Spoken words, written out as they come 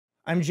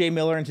I'm Jay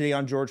Miller, and today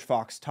on George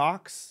Fox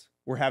Talks,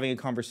 we're having a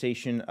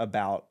conversation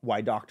about why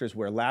doctors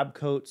wear lab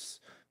coats,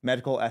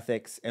 medical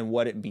ethics, and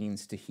what it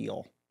means to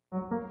heal.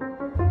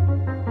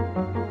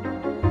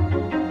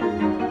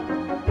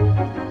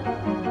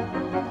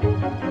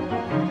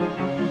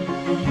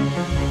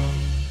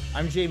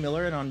 I'm Jay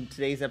Miller, and on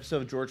today's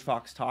episode of George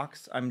Fox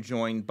Talks, I'm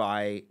joined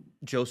by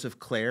Joseph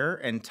Clair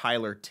and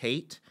Tyler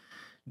Tate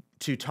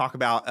to talk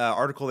about an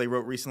article they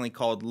wrote recently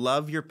called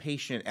Love Your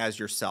Patient as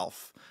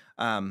Yourself.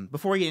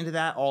 Before we get into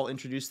that, I'll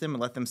introduce them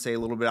and let them say a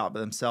little bit about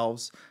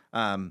themselves.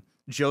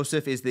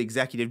 Joseph is the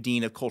Executive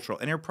Dean of Cultural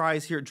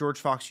Enterprise here at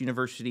George Fox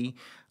University.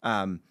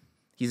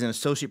 He's an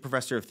associate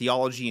professor of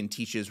theology and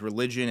teaches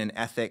religion and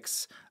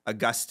ethics,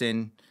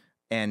 Augustine.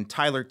 And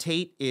Tyler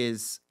Tate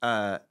is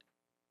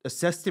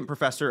assistant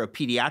professor of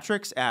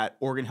pediatrics at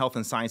Oregon Health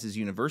and Sciences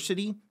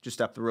University,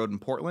 just up the road in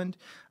Portland.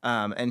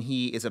 And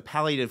he is a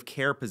palliative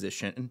care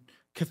physician,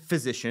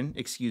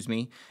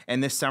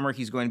 and this summer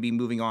he's going to be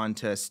moving on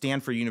to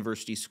Stanford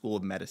University School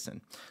of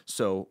Medicine.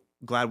 So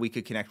glad we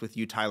could connect with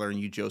you, Tyler, and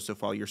you,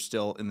 Joseph, while you're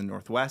still in the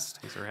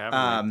Northwest. Thanks for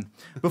having me.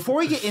 Before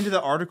we get into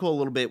the article a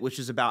little bit, which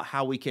is about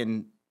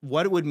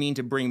what it would mean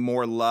to bring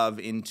more love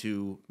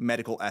into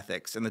medical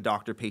ethics and the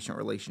doctor-patient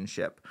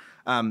relationship.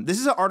 This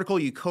is an article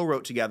you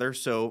co-wrote together,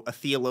 so a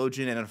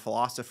theologian and a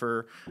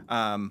philosopher,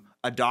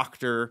 a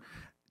doctor,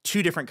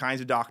 two different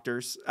kinds of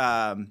doctors,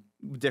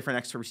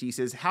 different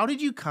expertises. How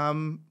did you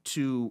come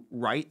to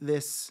write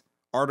this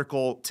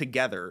article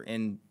together?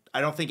 And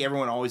I don't think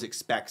everyone always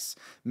expects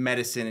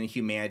medicine and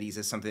humanities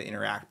as something to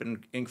interact, but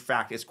in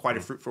fact, it's quite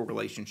a fruitful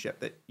relationship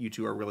that you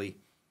two are really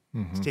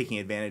taking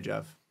advantage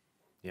of.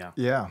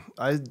 Yeah.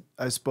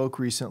 I spoke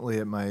recently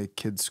at my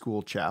kids'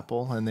 school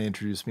chapel, and they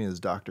introduced me as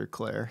Dr.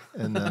 Clair.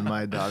 And then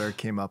my daughter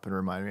came up and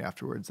reminded me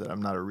afterwards that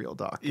I'm not a real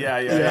doctor.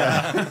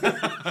 Yeah.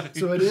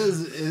 So it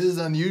is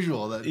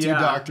unusual that two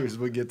doctors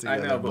would get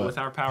together. I know, but with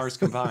our powers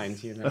combined,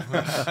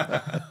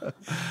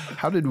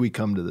 How did we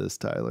come to this,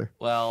 Tyler?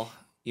 Well,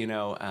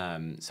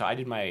 so I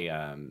did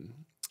my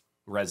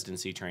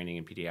residency training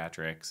in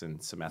pediatrics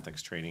and some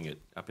ethics training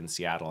up in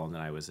Seattle, and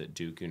then I was at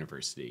Duke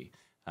University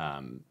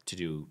to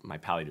do my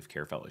palliative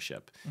care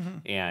fellowship.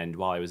 And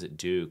while I was at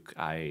Duke,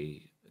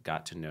 I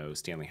got to know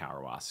Stanley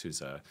Hauerwas,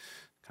 who's a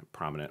kind of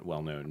prominent,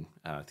 well-known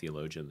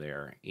theologian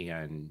there,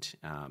 and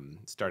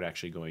started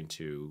actually going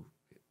to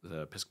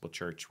the Episcopal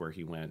Church where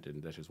he went,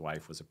 and that his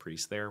wife was a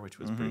priest there, which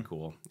was pretty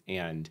cool.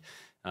 And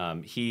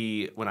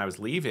when I was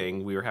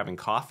leaving, we were having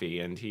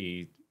coffee, and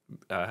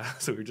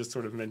so we were just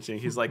sort of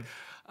mentioning, he's like,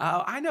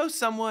 I know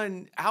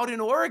someone out in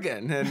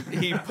Oregon. And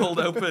he pulled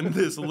open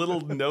this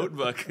little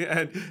notebook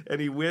and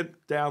he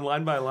went down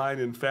line by line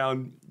and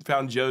found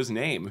Joe's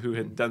name, who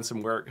had done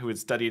some work, who had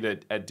studied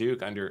at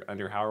Duke under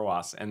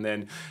Hauerwas, and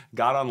then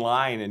got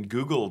online and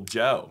Googled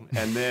Joe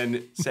and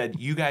then said,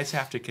 you guys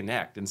have to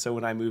connect. And so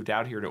when I moved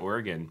out here to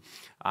Oregon,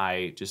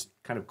 I just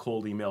kind of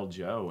cold emailed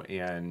Joe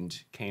and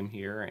came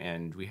here,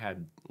 and we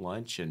had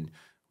lunch, and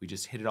we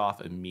just hit it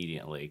off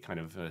immediately,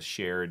 kind of a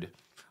shared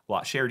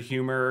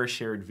humor,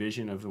 shared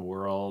vision of the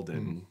world,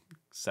 and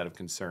set of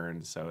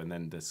concerns. And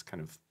then this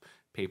kind of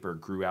paper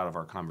grew out of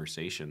our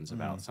conversations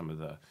about some of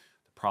the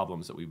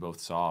problems that we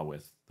both saw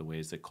with the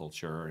ways that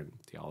culture and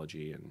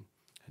theology and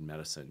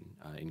medicine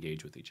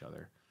engage with each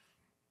other.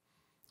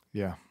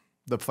 Yeah.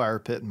 The fire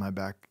pit in my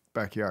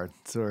backyard.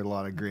 So a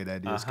lot of great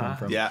ideas come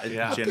from.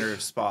 Yeah,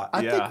 generative spot.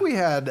 I think we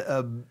had,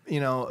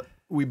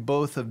 we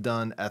both have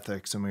done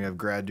ethics, and we have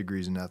grad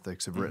degrees in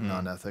ethics, have written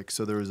on ethics.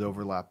 So there was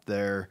overlap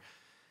there.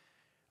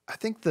 I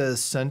think the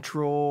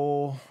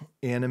central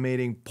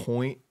animating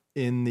point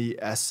in the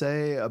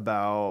essay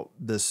about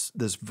this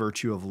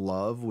virtue of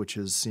love, which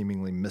is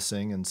seemingly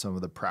missing in some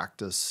of the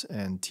practice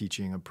and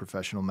teaching of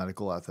professional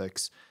medical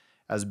ethics,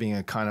 as being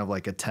a kind of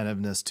like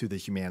attentiveness to the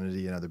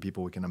humanity and other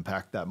people, we can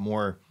unpack that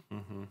more,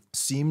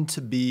 seemed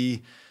to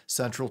be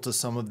central to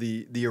some of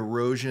the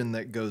erosion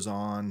that goes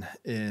on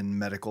in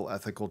medical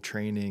ethical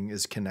training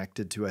is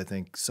connected to, I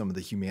think, some of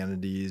the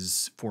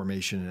humanities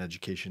formation and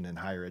education in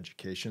higher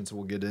education. So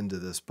we'll get into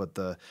this, but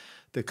the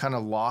kind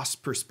of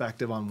lost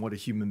perspective on what a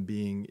human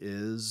being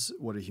is,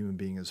 what a human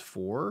being is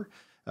for,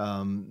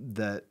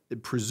 that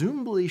it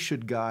presumably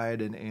should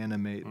guide and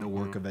animate the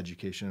work of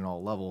education at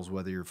all levels,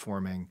 whether you're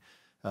forming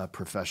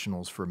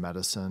professionals for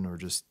medicine or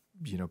just,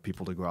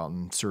 people to go out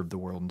and serve the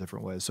world in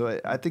different ways. So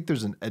I think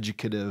there's an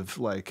educative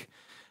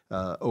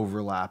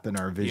overlap in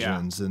our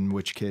visions, in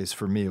which case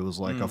for me, it was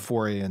like a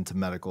foray into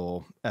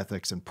medical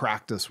ethics and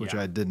practice, which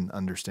I didn't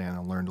understand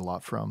and learned a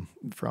lot from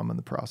in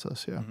the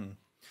process. Yeah.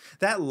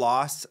 That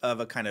loss of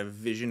a kind of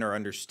vision or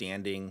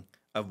understanding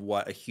of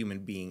what a human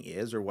being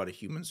is or what a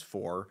human's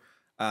for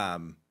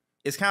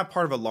is kind of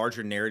part of a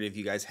larger narrative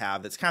you guys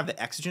have. That's kind of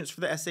the exigence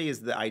for the essay,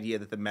 is the idea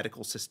that the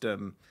medical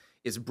system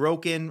is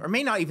broken, or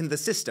may not even the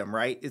system,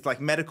 right? It's like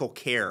medical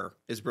care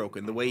is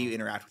broken, the way you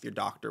interact with your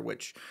doctor,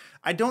 which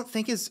I don't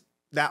think is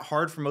that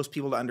hard for most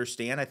people to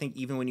understand. I think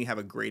even when you have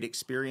a great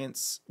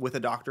experience with a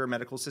doctor or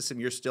medical system,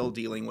 you're still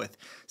dealing with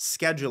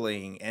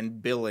scheduling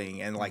and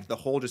billing and like the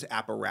whole just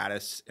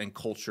apparatus and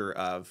culture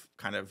of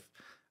kind of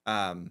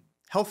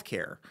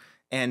healthcare.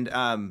 And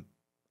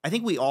I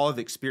think we all have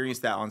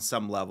experienced that on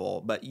some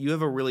level, but you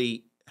have a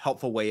really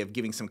helpful way of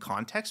giving some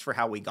context for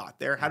how we got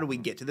there. How do we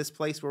get to this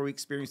place where we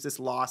experience this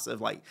loss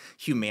of like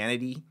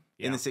humanity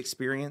in this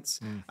experience?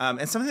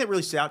 And something that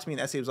really stood out to me in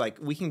the essay was like,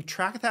 we can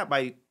track that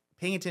by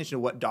paying attention to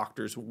what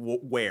doctors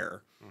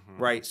wear,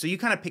 right? So you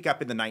kind of pick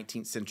up in the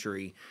 19th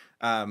century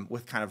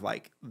with kind of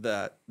like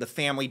the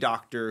family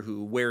doctor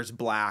who wears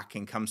black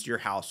and comes to your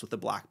house with a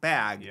black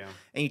bag. Yeah.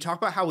 And you talk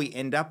about how we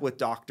end up with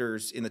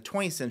doctors in the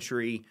 20th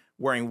century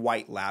wearing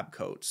white lab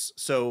coats.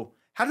 So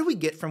how do we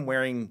get from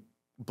wearing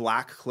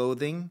black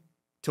clothing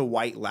to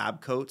white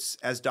lab coats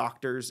as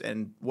doctors,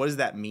 and what does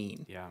that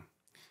mean?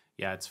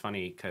 Yeah, it's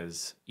funny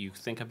because you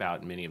think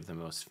about many of the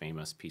most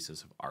famous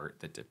pieces of art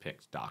that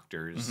depict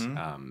doctors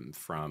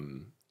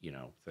from, you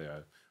know,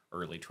 the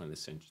early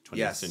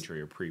 20th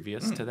century or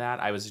previous to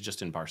that. I was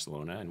just in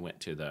Barcelona and went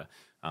to the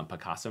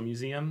Picasso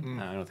Museum.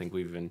 I don't think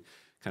we've even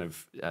kind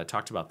of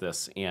talked about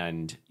this.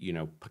 And, you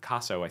know,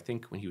 Picasso, I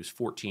think when he was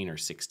 14 or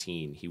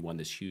 16, he won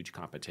this huge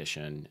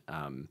competition.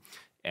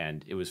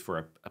 And it was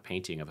for a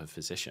painting of a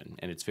physician.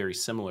 And it's very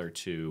similar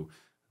to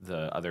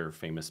the other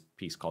famous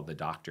piece called The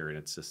Doctor. And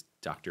it's this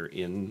doctor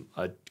in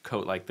a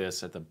coat like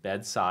this at the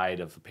bedside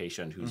of a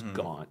patient who's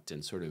gaunt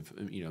and sort of,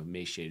 you know,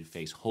 emaciated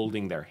face,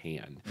 holding their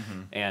hand.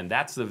 And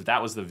that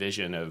was the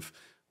vision of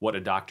what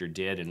a doctor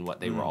did and what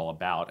they were all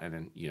about. And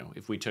then, you know,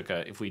 if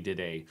we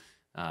did a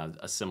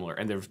similar,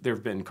 and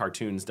there've been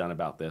cartoons done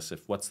about this.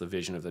 What's the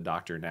vision of the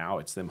doctor now?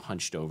 It's them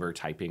hunched over,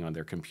 typing on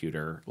their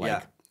computer,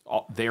 like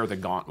they're the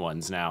gaunt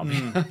ones now,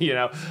 you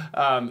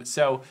know.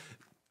 So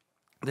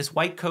this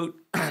white coat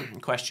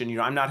question, you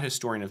know, I'm not a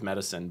historian of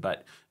medicine,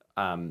 but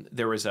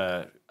there was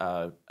a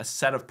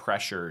set of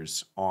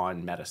pressures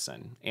on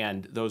medicine,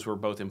 and those were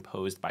both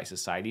imposed by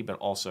society, but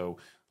also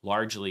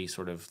largely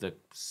sort of the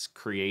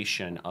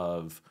creation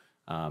of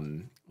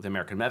the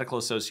American Medical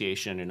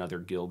Association and other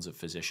guilds of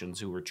physicians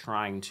who were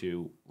trying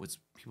to, what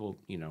people,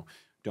 you know,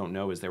 don't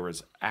know is there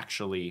was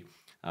actually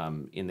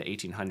in the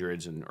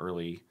 1800s and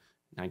early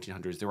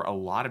 1900s, there were a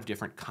lot of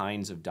different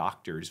kinds of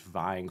doctors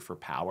vying for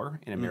power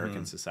in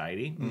American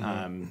society.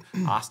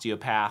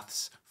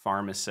 Osteopaths,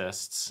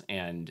 pharmacists,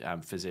 and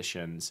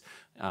physicians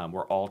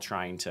were all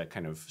trying to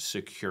kind of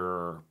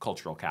secure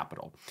cultural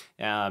capital.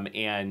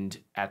 And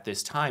at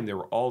this time, there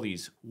were all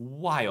these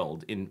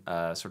wild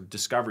sort of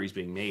discoveries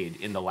being made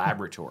in the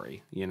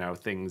laboratory, you know,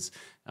 things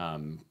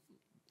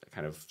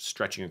kind of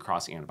stretching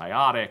across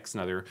antibiotics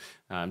and other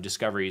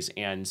discoveries.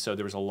 And so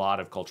there was a lot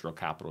of cultural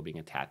capital being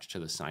attached to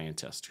the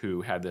scientist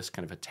who had this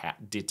kind of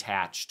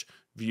detached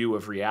view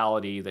of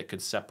reality that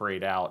could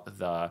separate out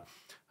the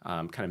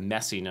kind of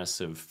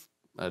messiness of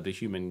the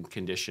human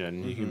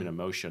condition, the human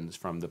emotions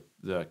from the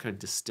kind of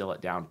distill it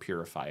down,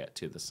 purify it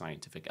to the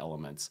scientific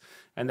elements.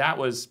 And that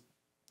was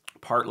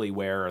partly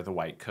where the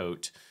white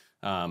coat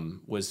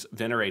was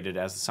venerated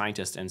as a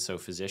scientist, and so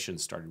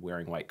physicians started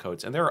wearing white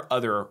coats. And there are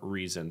other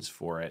reasons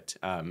for it,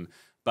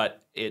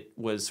 but it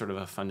was sort of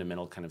a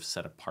fundamental kind of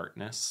set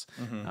apartness.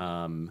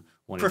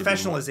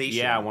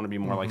 Professionalization. I want to be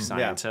more like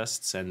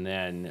scientists. And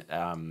then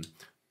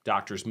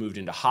doctors moved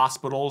into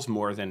hospitals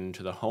more than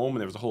into the home,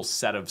 and there was a whole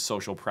set of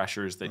social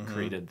pressures that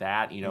created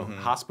that. You know,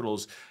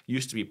 hospitals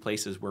used to be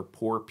places where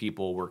poor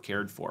people were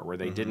cared for, where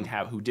they didn't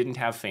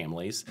have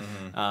families,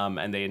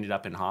 and they ended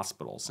up in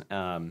hospitals.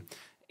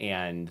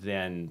 And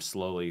then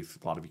slowly, for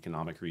a lot of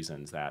economic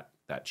reasons, that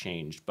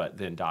changed. But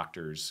then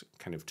doctors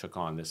kind of took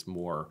on this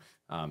more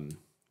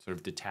sort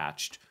of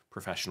detached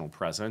professional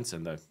presence,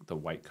 and the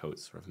white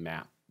coats sort of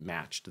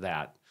matched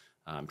that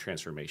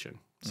transformation.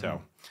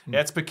 So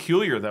it's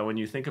peculiar, though, when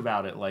you think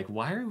about it. Like,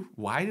 why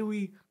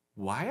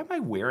am I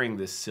wearing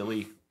this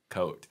silly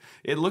coat?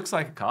 It looks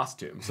like a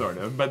costume, sort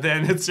of, but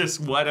then it's just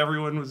what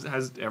everyone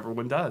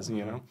does,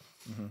 you know.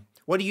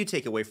 What do you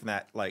take away from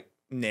that, like,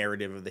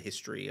 narrative of the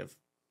history of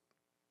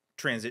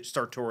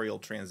sartorial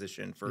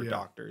transition for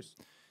doctors?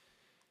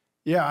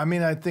 Yeah, I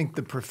mean, I think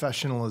the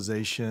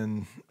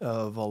professionalization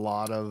of a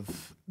lot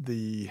of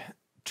the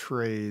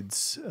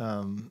trades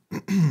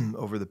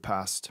over the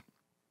past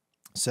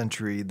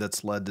century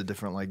that's led to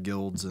different like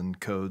guilds and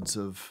codes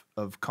of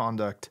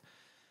conduct.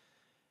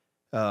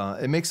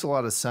 It makes a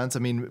lot of sense. I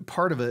mean,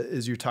 part of it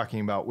is you're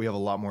talking about we have a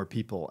lot more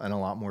people and a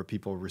lot more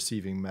people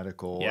receiving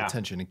medical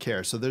attention and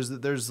care. So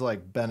there's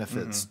like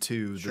benefits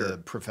to the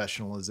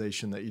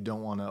professionalization that you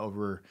don't want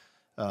to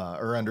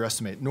or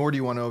underestimate, nor do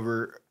you want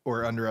to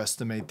or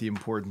underestimate the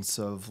importance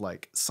of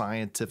like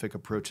scientific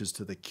approaches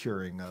to the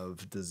curing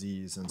of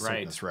disease and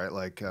sickness, right?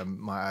 Like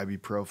my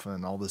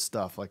ibuprofen, all this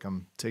stuff, like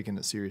I'm taking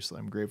it seriously.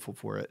 I'm grateful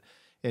for it.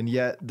 And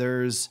yet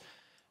there's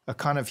a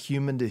kind of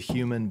human to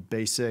human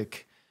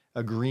basic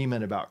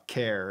agreement about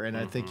care. And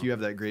I think you have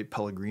that great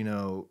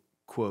Pellegrino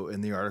quote in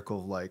the article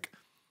of like,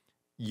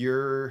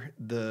 you're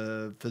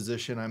the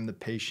physician, I'm the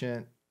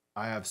patient.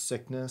 I have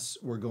sickness.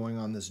 We're going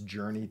on this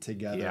journey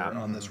together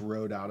on this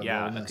road out of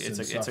illness and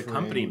suffering. It's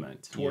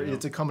accompaniment.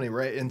 It's a company,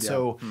 right? And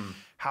so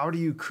how do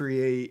you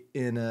create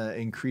in a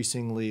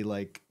increasingly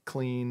like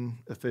clean,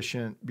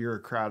 efficient,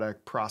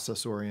 bureaucratic,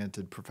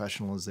 process-oriented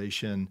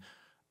professionalization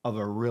of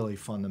a really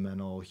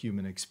fundamental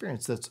human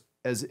experience that's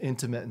as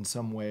intimate in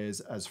some ways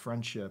as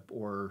friendship,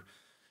 or,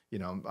 you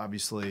know,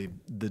 obviously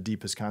the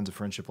deepest kinds of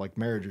friendship like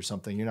marriage or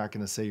something. You're not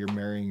going to say you're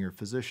marrying your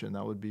physician.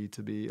 That would be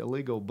to be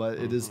illegal. But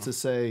it is to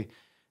say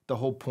the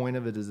whole point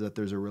of it is that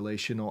there's a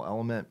relational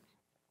element.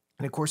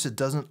 And of course, it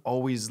doesn't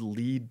always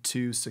lead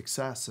to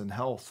success and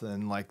health.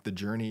 And like the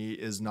journey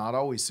is not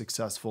always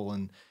successful.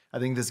 And I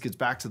think this gets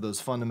back to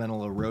those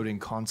fundamental eroding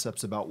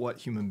concepts about what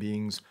human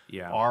beings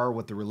are,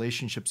 what the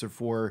relationships are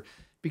for.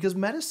 Because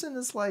medicine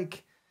is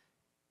like,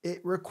 it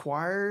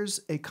requires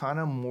a kind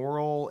of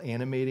moral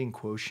animating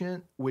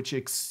quotient, which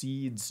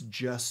exceeds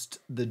just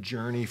the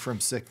journey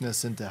from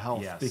sickness into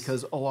health,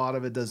 because a lot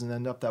of it doesn't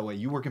end up that way.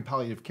 You work in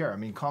palliative care. I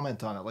mean,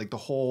 comment on it. Like the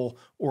whole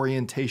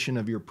orientation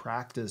of your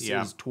practice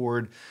is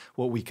toward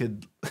what we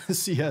could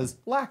see as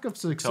lack of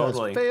success,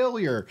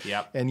 failure.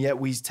 And yet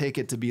we take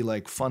it to be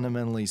like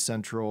fundamentally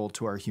central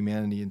to our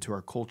humanity and to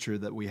our culture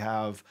that we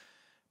have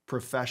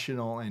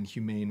professional and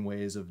humane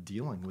ways of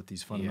dealing with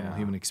these fundamental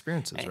human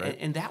experiences, right?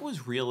 And that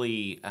was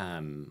really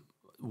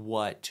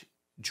what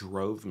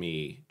drove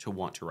me to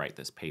want to write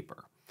this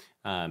paper.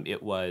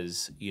 It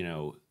was, you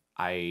know,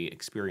 I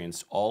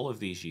experienced all of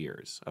these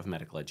years of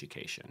medical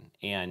education,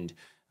 and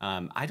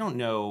I don't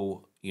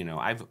know, you know,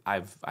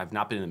 I've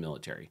not been in the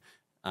military.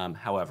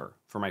 However,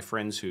 for my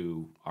friends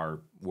who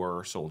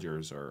were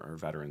soldiers or are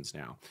veterans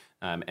now,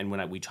 and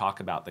when we talk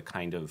about the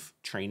kind of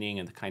training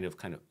and the kind of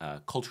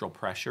cultural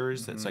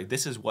pressures, that's like,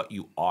 this is what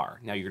you are.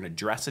 Now you're going to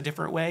dress a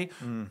different way.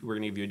 We're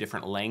going to give you a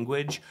different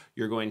language.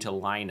 You're going to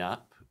line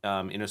up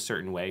in a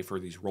certain way for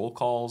these roll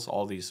calls,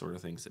 all these sort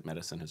of things that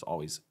medicine has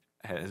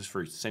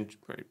for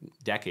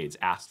decades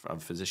asked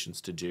of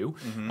physicians to do.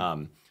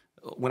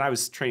 When I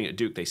was training at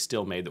Duke, they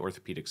still made the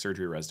orthopedic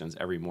surgery residents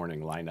every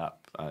morning line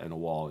up in a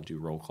wall and do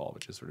roll call,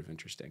 which is sort of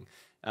interesting.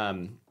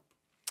 And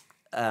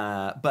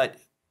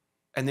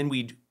then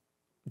we'd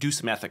do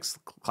some ethics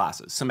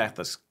classes, some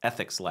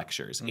ethics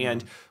lectures.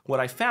 And what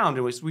I found,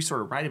 and we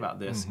sort of write about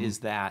this, is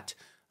that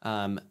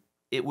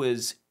it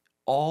was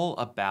all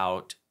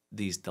about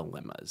these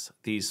dilemmas,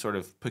 these sort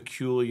of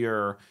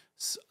peculiar,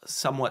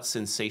 somewhat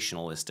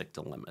sensationalistic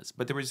dilemmas.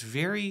 But there was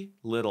very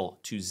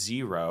little to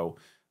zero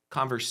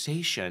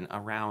conversation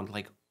around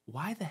like,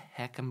 why the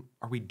heck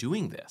are we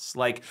doing this?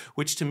 Like,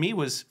 which to me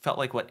felt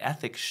like what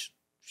ethics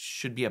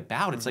should be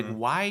about. It's like,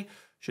 why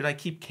should I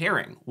keep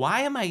caring? Why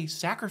am I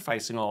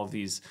sacrificing all of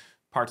these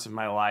parts of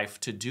my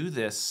life to do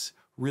this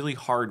really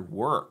hard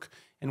work?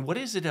 And what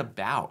is it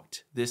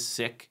about this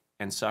sick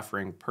and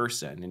suffering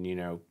person? And, you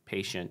know,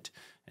 patient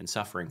and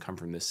suffering come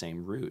from the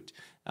same root.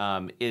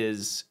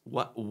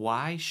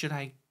 Why should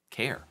I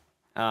care?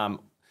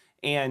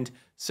 And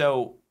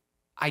so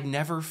I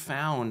never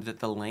found that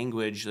the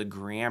language, the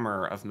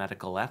grammar of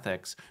medical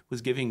ethics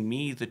was giving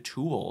me the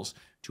tools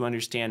to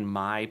understand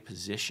my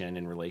position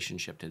in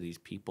relationship to these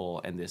people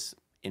and this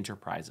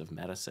enterprise of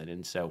medicine.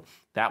 And so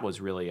that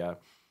was really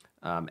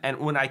and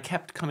when I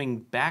kept coming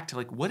back to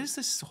like, what is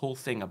this whole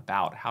thing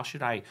about? How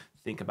should I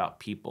think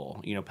about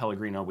people? You know,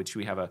 Pellegrino, which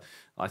we have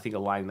I think a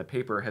line in the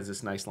paper, has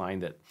this nice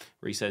line where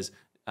he says,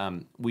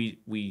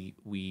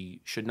 we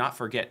should not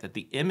forget that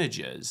the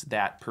images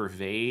that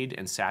pervade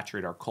and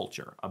saturate our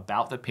culture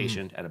about the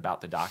patient and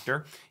about the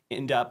doctor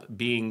end up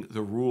being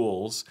the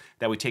rules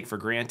that we take for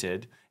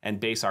granted and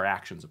base our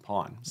actions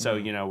upon. So,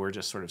 you know, we're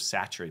just sort of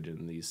saturated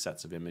in these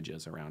sets of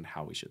images around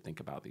how we should think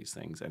about these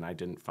things. And I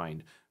didn't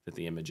find that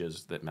the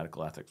images that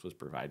medical ethics was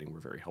providing were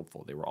very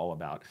helpful. They were all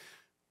about,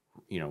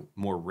 you know,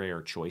 more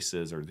rare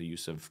choices or the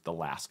use of the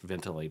last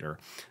ventilator,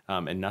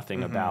 and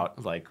nothing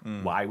about like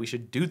why we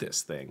should do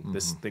this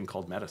thing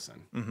called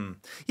medicine.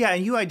 Yeah,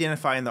 and you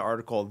identify in the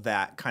article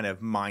that kind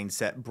of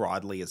mindset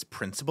broadly as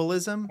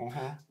principalism.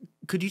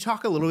 Could you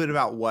talk a little bit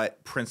about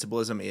what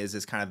principalism is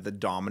as kind of the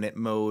dominant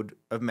mode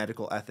of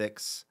medical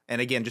ethics?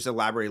 And again, just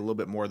elaborate a little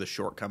bit more of the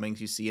shortcomings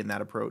you see in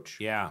that approach.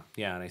 Yeah,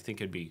 and I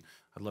think I'd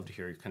love to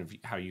hear kind of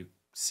how you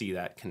see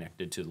that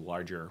connected to the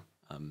larger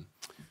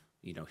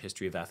you know,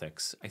 history of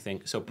ethics. I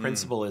think so.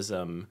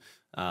 Principalism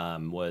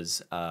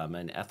was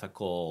an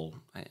ethical.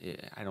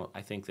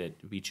 I think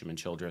that Beecham and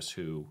Childress,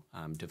 who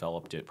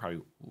developed it,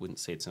 probably wouldn't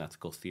say it's an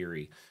ethical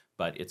theory,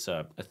 but it's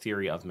a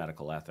theory of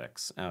medical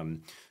ethics.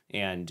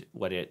 And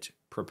what it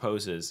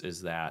proposes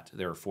is that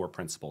there are 4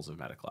 principles of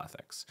medical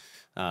ethics,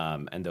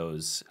 and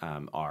those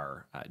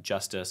are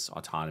justice,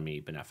 autonomy,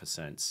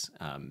 beneficence,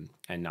 and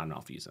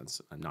non-malfeasance,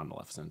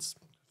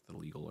 the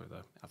legal or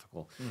the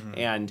ethical,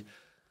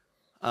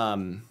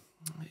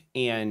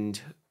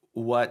 and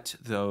what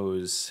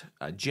those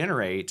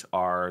generate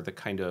are the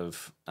kind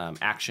of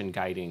action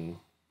guiding.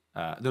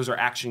 Those are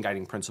action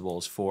guiding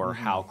principles for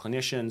how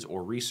clinicians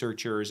or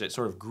researchers. It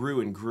sort of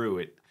grew and grew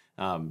it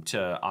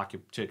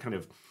to kind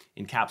of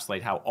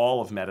encapsulate how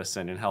all of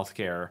medicine and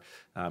healthcare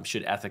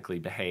should ethically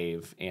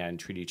behave and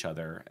treat each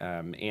other.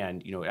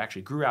 And you know, it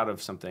actually grew out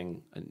of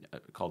something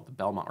called the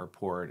Belmont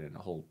Report, and a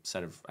whole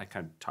set of. I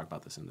kind of talk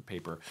about this in the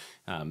paper.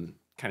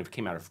 Kind of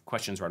came out of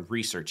questions around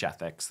research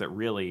ethics that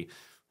really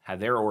had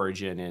their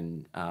origin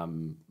in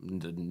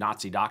the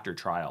Nazi doctor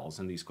trials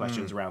and these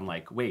questions around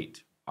like,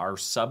 wait, our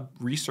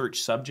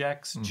research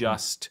subjects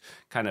just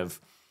kind of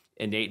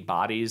innate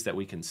bodies that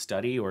we can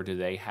study, or do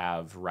they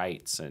have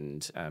rights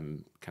and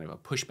kind of a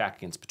pushback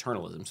against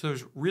paternalism? So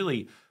there's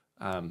really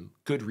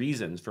good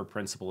reasons for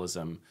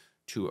principalism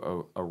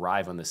to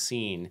arrive on the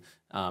scene.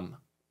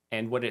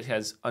 And what it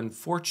has,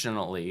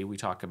 unfortunately, we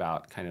talk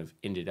about kind of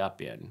ended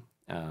up in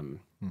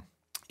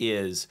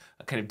is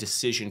a kind of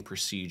decision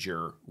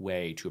procedure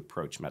way to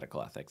approach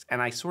medical ethics. And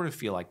I sort of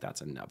feel like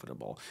that's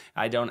inevitable.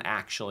 I don't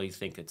actually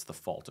think it's the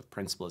fault of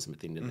principalism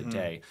at the end of the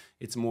day.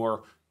 It's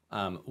more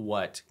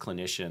what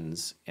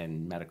clinicians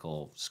and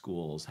medical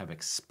schools have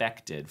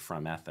expected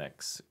from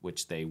ethics,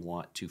 which they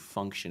want to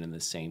function in the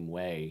same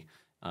way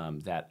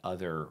that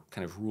other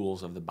kind of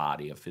rules of the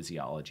body of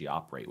physiology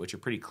operate, which are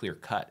pretty clear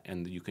cut,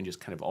 and you can just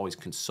kind of always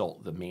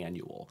consult the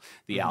manual,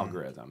 the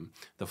algorithm,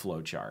 the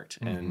flow chart.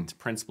 And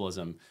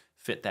principalism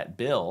fit that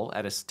bill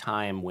at a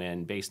time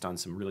when, based on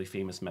some really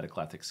famous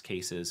medical ethics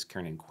cases,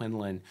 Karen and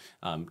Quinlan,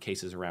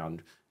 cases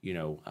around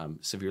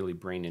severely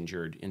brain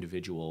injured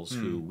individuals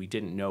who we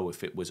didn't know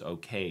if it was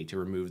okay to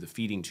remove the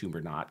feeding tube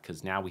or not,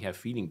 because now we have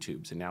feeding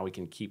tubes and now we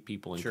can keep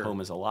people in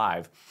comas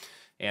alive.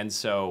 And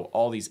so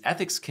all these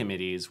ethics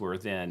committees were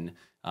then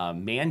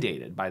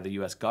mandated by the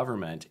US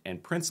government,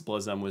 and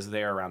principalism was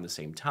there around the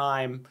same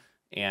time,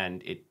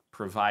 and it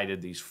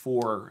provided these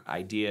 4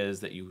 ideas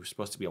that you were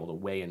supposed to be able to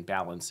weigh and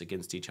balance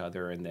against each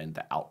other, and then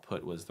the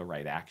output was the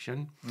right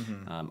action.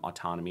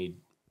 Autonomy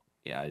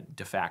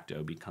de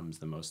facto becomes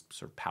the most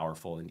sort of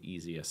powerful and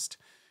easiest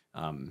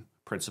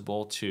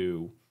principle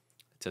to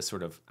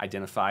sort of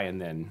identify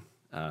and then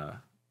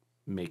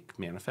make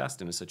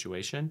manifest in a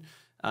situation.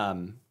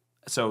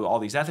 So all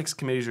these ethics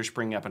committees are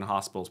springing up in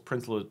hospitals.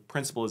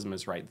 Principalism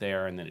is right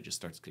there, and then it just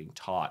starts getting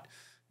taught,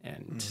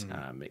 and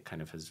it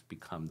kind of has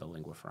become the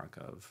lingua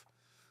franca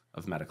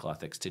of medical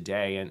ethics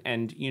today.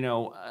 And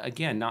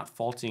again, not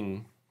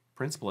faulting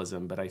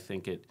principalism, but I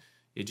think it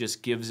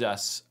just gives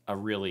us a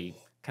really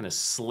kind of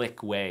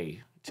slick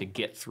way to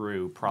get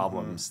through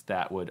problems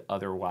that would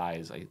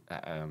otherwise, I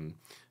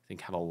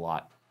think, have a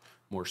lot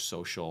more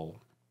social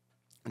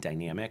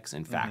dynamics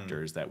and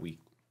factors that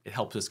it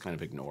helps us kind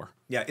of ignore.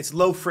 Yeah, it's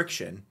low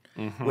friction,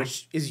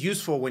 which is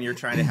useful when you're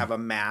trying to have a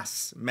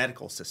mass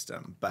medical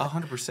system. But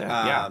 100%,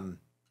 yeah.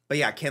 But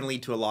yeah, it can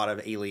lead to a lot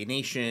of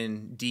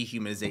alienation,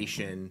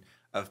 dehumanization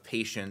of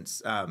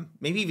patients,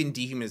 maybe even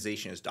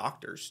dehumanization as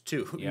doctors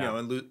too.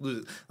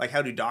 And like,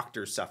 how do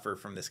doctors suffer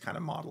from this kind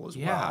of model as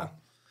well?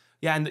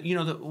 Yeah, and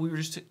we were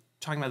just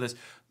talking about this.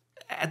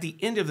 At the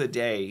end of the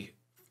day,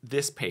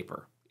 this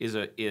paper is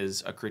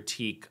a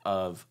critique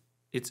of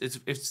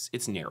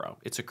it's narrow.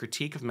 It's a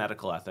critique of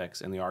medical ethics,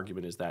 and the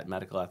argument is that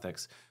medical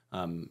ethics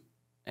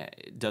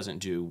doesn't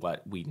do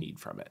what we need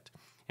from it.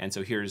 And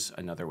so here's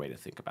another way to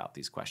think about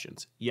these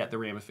questions. Yet the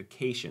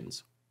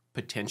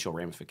potential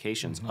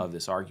ramifications of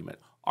this argument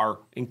are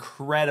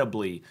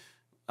incredibly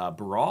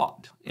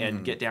broad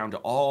and get down to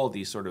all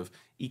these sort of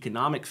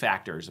economic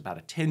factors about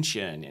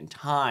attention and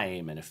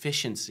time and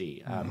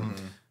efficiency.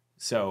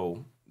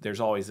 So there's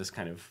always this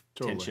kind of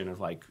tension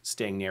of like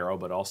staying narrow,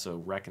 but also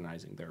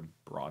recognizing their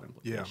broad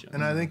implications. Yeah,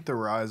 and I think the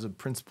rise of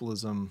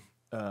principalism,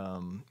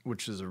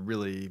 which is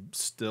really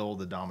still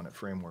the dominant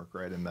framework,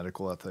 right, in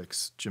medical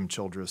ethics, Jim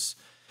Childress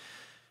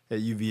at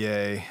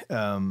UVA,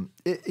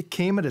 it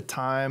came at a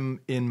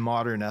time in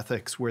modern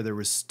ethics where there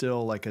was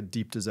still like a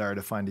deep desire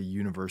to find a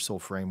universal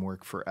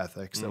framework for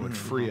ethics that would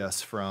free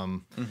us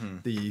from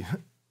the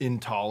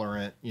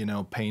intolerant,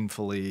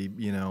 painfully,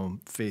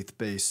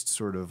 faith-based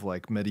sort of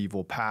like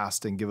medieval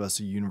past, and give us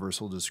a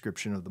universal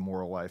description of the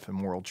moral life and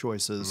moral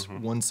choices.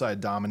 One side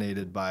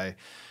dominated by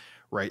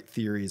right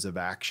theories of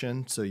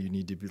action. So you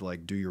need to be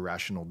like, do your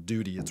rational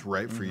duty. It's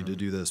right for you to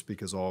do this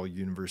because all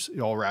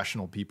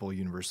rational people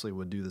universally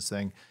would do this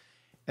thing.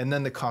 And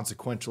then the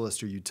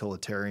consequentialist or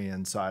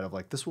utilitarian side of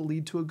like, this will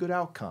lead to a good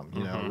outcome,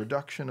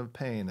 reduction of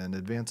pain and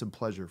advance of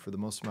pleasure for the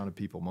most amount of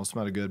people, most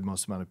amount of good,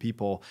 most amount of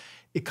people.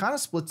 It kind of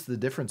splits the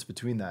difference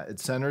between that. It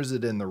centers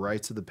it in the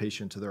rights of the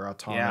patient to their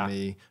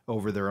autonomy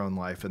over their own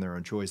life and their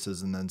own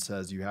choices, and then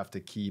says you have to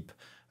keep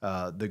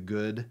the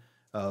good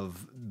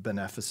of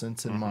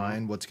beneficence in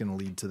mind, what's going to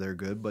lead to their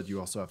good, but you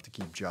also have to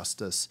keep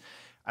justice.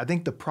 I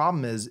think the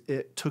problem is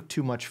it took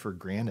too much for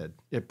granted.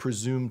 It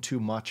presumed too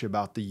much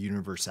about the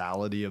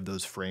universality of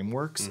those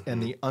frameworks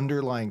and the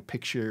underlying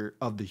picture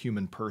of the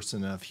human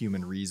person, of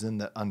human reason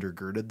that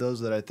undergirded those,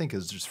 that I think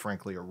is just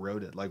frankly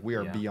eroded. Like, we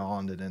are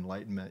beyond an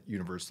Enlightenment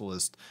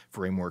universalist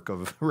framework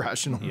of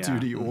rational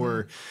duty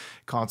or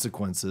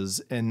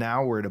consequences. And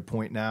now we're at a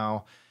point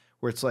now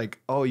where it's like,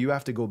 oh, you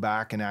have to go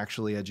back and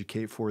actually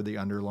educate for the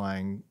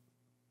underlying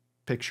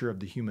picture of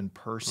the human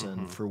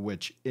person for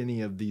which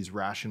any of these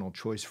rational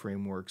choice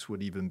frameworks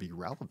would even be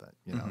relevant,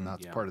 and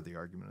that's part of the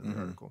argument of the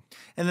article.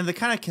 And then the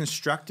kind of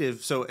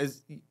constructive, so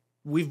as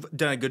we've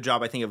done a good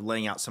job, I think, of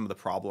laying out some of the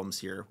problems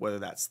here, whether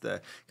that's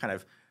the kind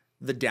of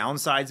the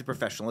downsides of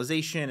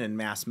professionalization and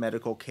mass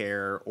medical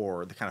care,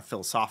 or the kind of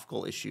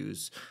philosophical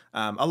issues.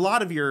 A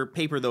lot of your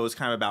paper, though, is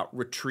kind of about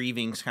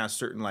retrieving kind of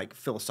certain like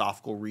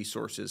philosophical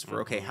resources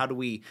for, okay, how do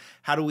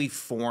we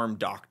form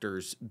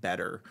doctors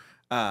better?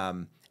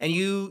 And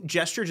you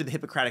gesture to the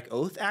Hippocratic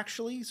Oath,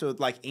 actually, so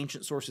like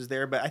ancient sources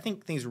there. But I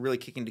think things really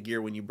kick into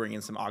gear when you bring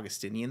in some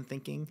Augustinian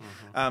thinking.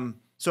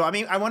 So, I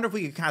mean, I wonder if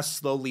we could kind of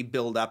slowly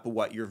build up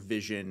what your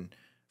vision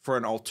for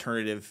an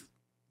alternative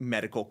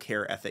medical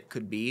care ethic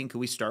could be. And could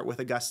we start with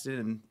Augustine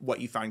and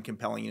what you find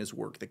compelling in his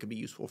work that could be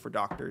useful for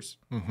doctors?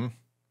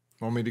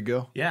 Want me to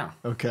go? Yeah.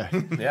 Okay.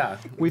 Yeah.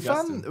 We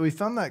found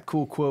that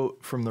cool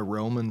quote from the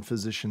Roman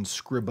physician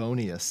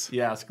Scribonius.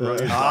 Yeah,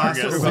 Scribonius.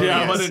 Scribonius.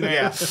 Yeah, what a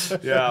name.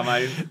 Yeah,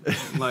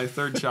 my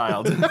third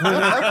child.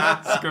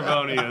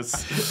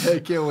 Scribonius.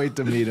 I can't wait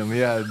to meet him.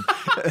 Yeah.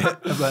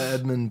 But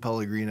Edmund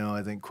Pellegrino,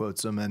 I think,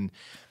 quotes him. And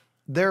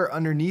they're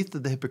underneath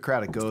the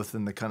Hippocratic Oath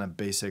and the kind of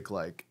basic,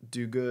 like,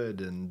 do good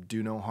and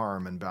do no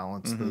harm and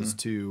balance those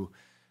two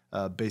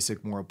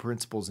basic moral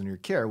principles in your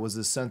care, was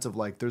this sense of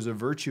like there's a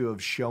virtue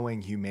of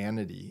showing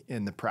humanity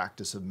in the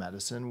practice of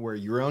medicine, where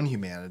your own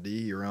humanity,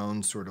 your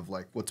own sort of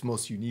like what's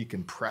most unique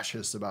and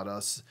precious about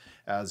us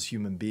as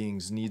human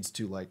beings needs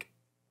to like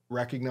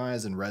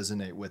recognize and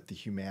resonate with the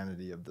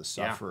humanity of the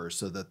sufferer,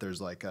 so that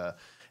there's like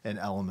an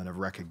element of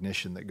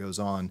recognition that goes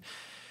on.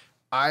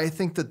 I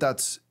think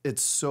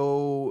it's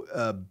so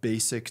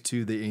basic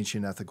to the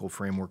ancient ethical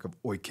framework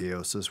of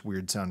oikeiosis,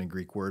 weird sounding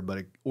Greek word,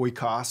 but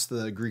oikos,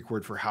 the Greek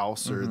word for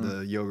house, or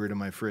the yogurt in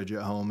my fridge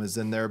at home, is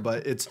in there.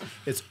 But it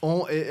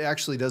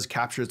actually does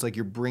capture. It's like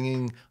you're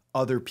bringing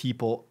other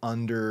people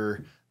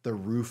under the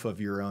roof of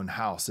your own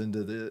house,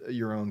 into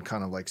your own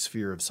kind of like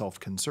sphere of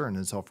self-concern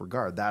and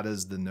self-regard. That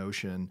is the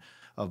notion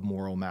of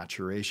moral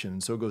maturation.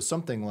 And so it goes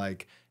something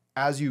like,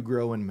 as you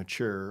grow and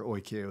mature,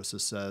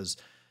 oikeiosis says,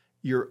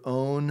 your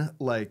own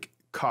like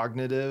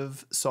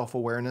cognitive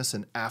self-awareness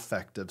and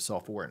affective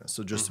self-awareness.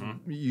 So just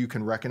you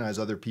can recognize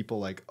other people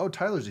like, oh,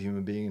 Tyler's a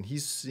human being and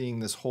he's seeing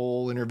this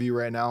whole interview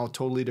right now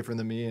totally different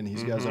than me, and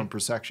he's got his own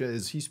perception.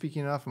 Is he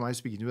speaking enough? Am I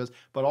speaking too much?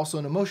 But also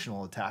an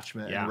emotional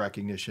attachment and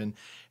recognition.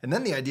 And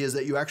then the idea is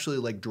that you actually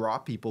like draw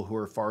people who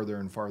are farther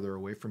and farther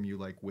away from you,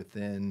 like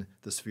within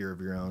the sphere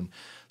of your own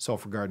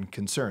self-regard and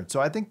concern.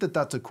 So I think that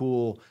that's a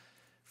cool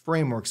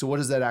framework. So what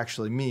does that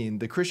actually mean?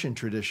 The Christian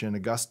tradition,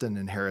 Augustine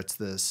inherits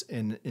this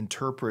and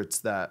interprets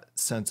that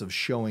sense of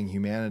showing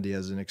humanity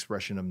as an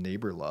expression of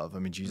neighbor love. I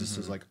mean, Jesus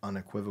is like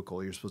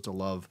unequivocal. You're supposed to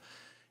love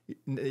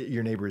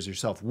your neighbor as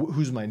yourself.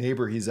 Who's my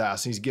neighbor? He's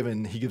asked. He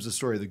gives the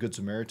story of the Good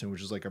Samaritan,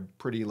 which is like a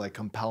pretty like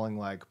compelling,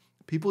 like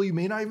people you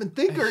may not even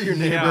think are your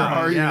neighbor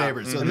are your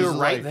neighbor. So they're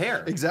like, right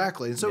there.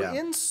 Exactly. And so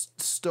in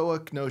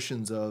Stoic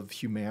notions of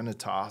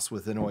humanitas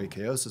within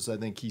oikeiosis, I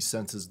think he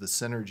senses the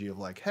synergy of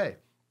like, hey,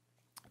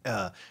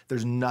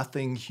 there's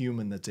nothing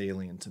human that's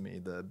alien to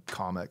me, the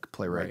comic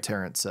playwright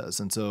Terence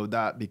says. And so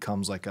that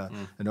becomes like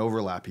an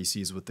overlap he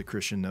sees with the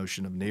Christian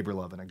notion of neighbor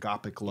love and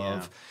agapic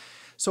love.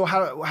 So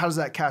how does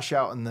that cash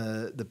out in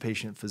the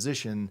patient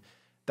physician?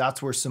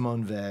 That's where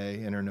Simone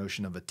Weil and her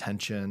notion of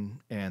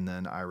attention, and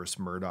then Iris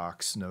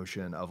Murdoch's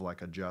notion of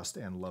like a just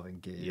and loving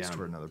gaze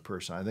toward another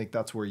person. I think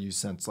that's where you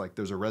sense like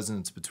there's a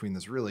resonance between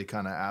this really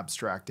kind of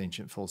abstract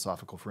ancient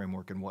philosophical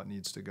framework and what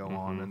needs to go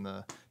on in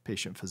the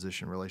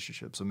patient-physician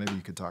relationship. So maybe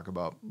you could talk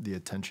about the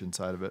attention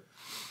side of it.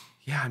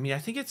 Yeah, I mean, I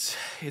think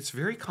it's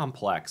very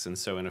complex, and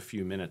so in a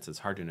few minutes, it's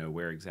hard to know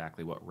where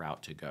exactly what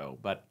route to go.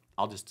 But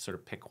I'll just sort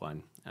of pick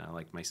one,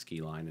 like my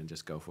ski line, and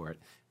just go for it.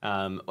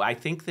 I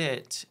think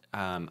that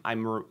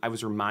I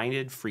was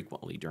reminded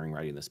frequently during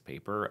writing this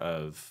paper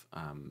of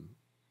kind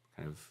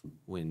of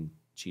when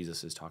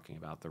Jesus is talking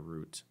about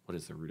what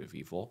is the root of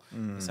evil?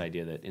 This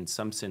idea that in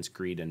some sense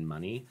greed and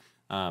money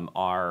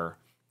are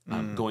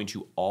going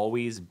to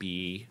always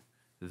be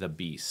the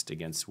beast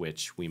against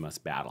which we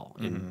must battle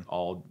in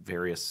all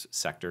various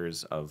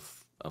sectors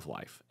of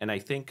life. And I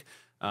think,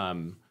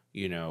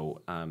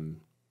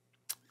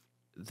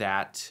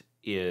 that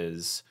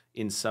is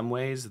in some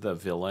ways the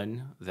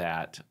villain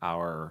that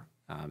our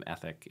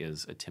ethic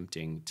is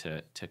attempting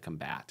to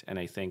combat. And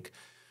I think,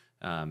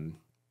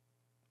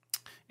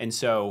 and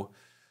so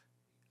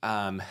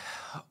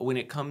when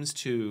it comes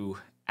to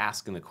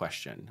asking the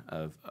question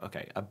of,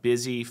 okay, a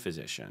busy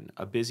physician,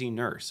 a busy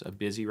nurse, a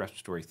busy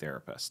respiratory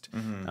therapist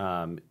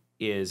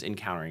is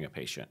encountering a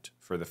patient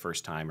for the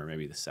first time or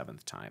maybe the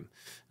seventh time.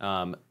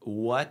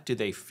 What do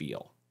they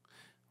feel?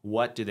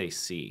 What do they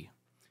see?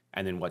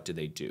 And then what do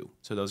they do?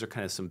 So those are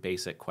kind of some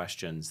basic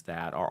questions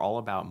that are all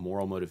about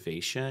moral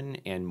motivation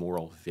and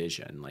moral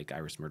vision, like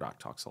Iris Murdoch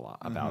talks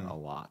about a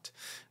lot.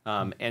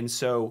 And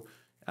so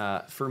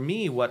for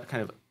me, what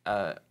kind of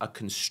a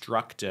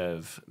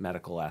constructive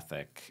medical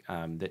ethic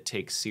that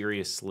takes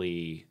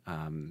seriously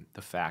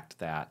the fact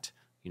that,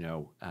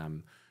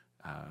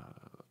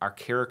 our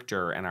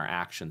character and our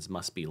actions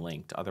must be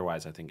linked.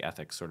 Otherwise, I think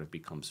ethics sort of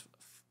becomes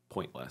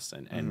pointless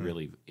and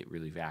really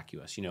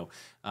vacuous.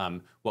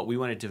 What we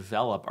want to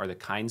develop are the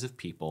kinds of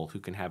people who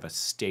can have a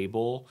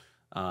stable,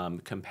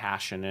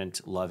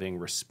 compassionate, loving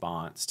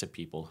response to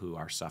people who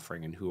are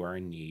suffering and who are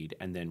in need,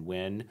 and then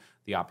when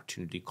the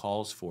opportunity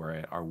calls for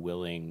it, are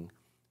willing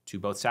to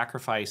both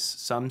sacrifice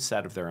some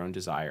set of their own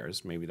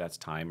desires, maybe that's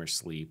time or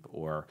sleep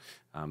or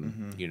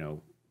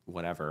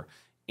whatever,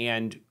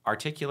 and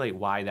articulate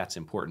why that's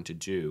important to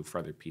do for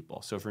other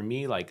people. So for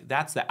me, like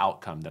that's the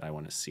outcome that I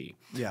want to see.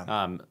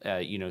 Yeah.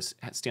 You know,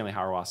 Stanley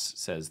Hauerwas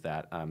says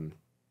that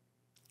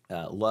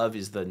love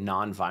is the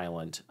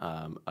nonviolent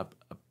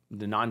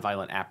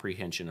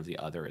apprehension of the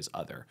other as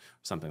other,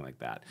 something like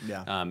that.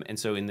 Yeah. And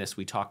so in this,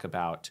 we talk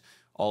about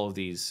all of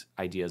these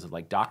ideas of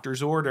like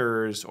doctor's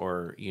orders,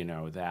 or you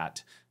know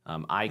that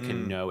I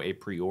can know a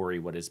priori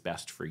what is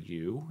best for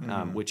you,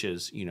 which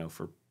is, you know,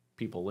 for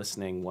people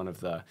listening, one of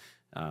the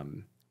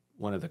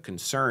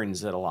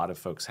concerns that a lot of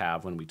folks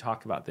have when we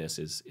talk about this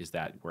is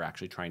that we're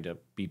actually trying to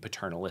be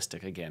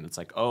paternalistic again. It's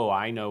like, oh,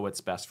 I know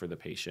what's best for the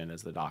patient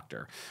as the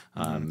doctor.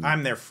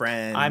 I'm their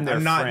friend.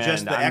 I'm not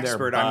just the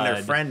expert. I'm their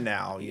bud. friend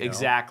now. You know?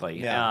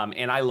 Exactly. Yeah.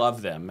 And I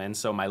love them. And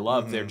so my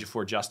love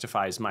therefore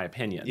justifies my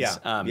opinions.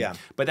 Yeah.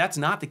 But that's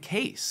not the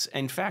case.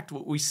 In fact,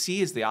 what we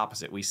see is the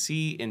opposite. We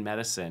see in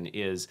medicine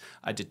is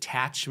a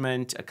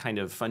detachment, a kind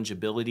of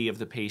fungibility of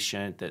the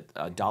patient, that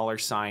a dollar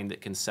sign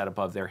that can set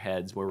above their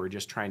heads, where we're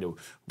just trying to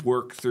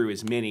work through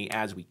as many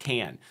as we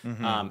can.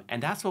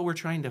 And that's what we're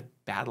trying to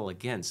battle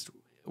against.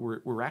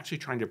 We're actually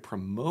trying to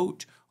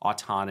promote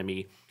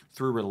autonomy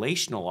through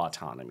relational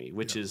autonomy,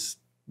 which is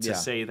to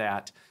say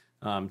that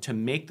to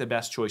make the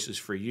best choices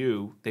for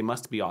you, they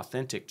must be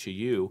authentic to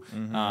you.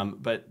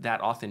 But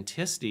that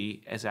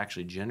authenticity is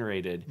actually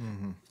generated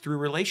through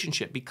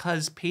relationship,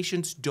 because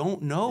patients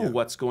don't know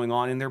what's going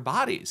on in their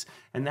bodies.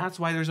 And that's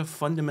why there's a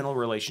fundamental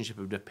relationship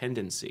of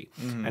dependency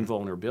and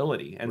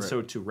vulnerability. And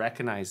so to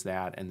recognize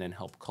that and then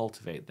help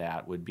cultivate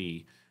that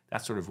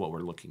that's sort of what we're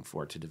looking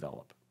for to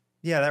develop.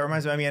 Yeah, that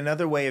reminds me. I mean,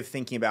 another way of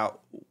thinking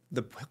about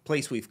the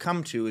place we've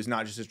come to is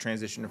not just a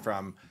transition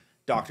from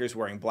doctors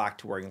wearing black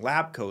to wearing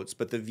lab coats,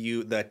 but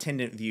the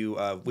attendant view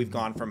of we've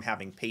gone from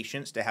having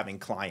patients to having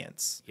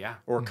clients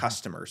or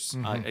customers.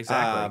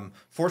 Exactly.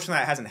 Fortunately,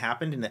 that hasn't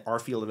happened in our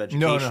field of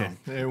education.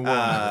 No, it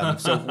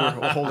won't. So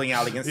we're holding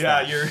out against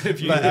that.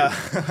 If you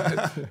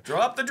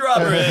drop the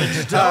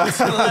drawbridge, don't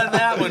let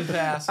that one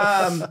pass.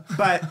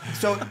 But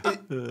so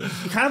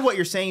kind of what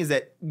you're saying is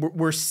that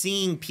we're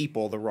seeing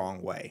people the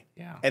wrong way.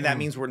 Yeah. And that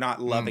means we're not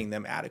loving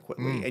them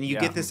adequately. And you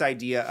get this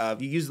idea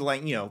of, you use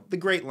the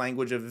great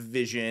language of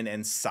vision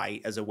and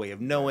sight as a way of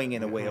knowing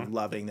and a way of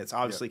loving that's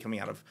obviously coming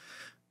out of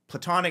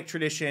Platonic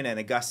tradition and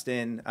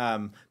Augustine,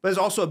 but it's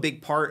also a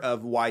big part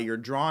of why you're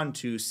drawn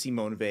to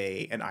Simone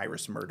Weil and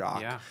Iris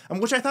Murdoch,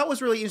 which I thought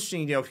was really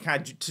interesting,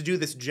 kind of to do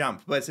this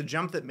jump, but it's a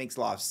jump that makes a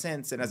lot of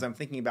sense. And as I'm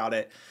thinking about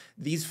it,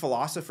 these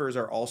philosophers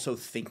are also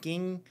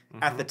thinking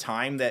at the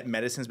time that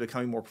medicine is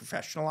becoming more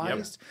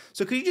professionalized.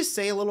 So could you just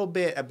say a little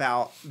bit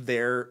about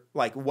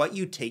what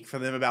you take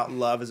from them about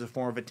love as a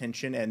form of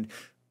attention, and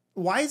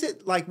why is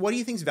it what do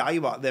you think is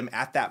valuable about them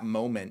at that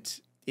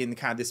moment, in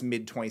kind of this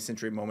mid-20th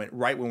century moment,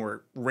 right when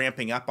we're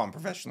ramping up on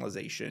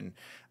professionalization?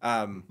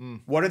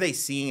 What are they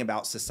seeing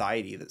about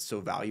society that's so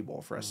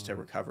valuable for us to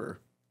recover?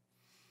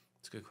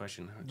 That's a good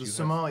question.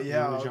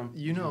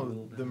 You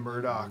know the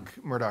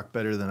Murdoch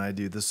better than I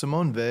do. The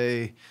Simone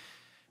Weil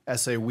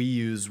essay we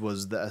used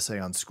was the essay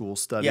on school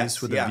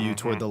studies with a view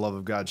toward the love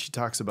of God. She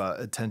talks about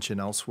attention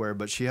elsewhere,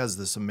 but she has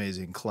this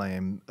amazing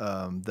claim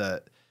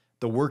that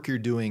the work you're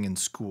doing in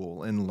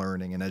school, in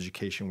learning and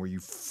education, where you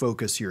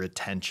focus your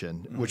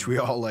attention, which we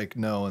all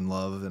know and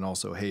love and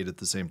also hate at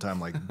the same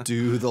time,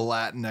 do the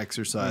Latin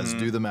exercise,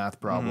 do the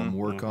math problem,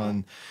 work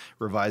on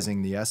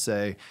revising the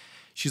essay.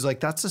 She's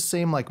like, that's the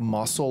same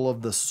muscle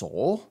of the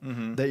soul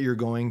that you're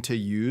going to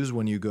use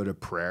when you go to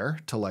prayer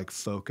to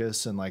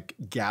focus and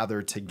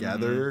gather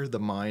together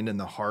the mind and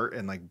the heart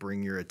and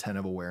bring your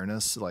attentive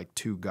awareness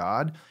to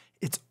God.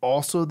 It's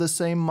also the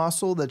same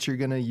muscle that you're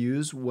going to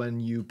use when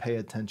you pay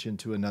attention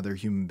to another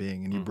human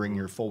being and you bring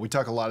your full. We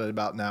talk a lot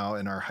about now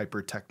in our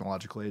hyper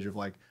technological age of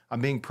I'm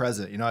being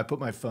present. I put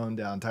my phone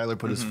down. Tyler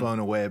put his phone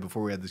away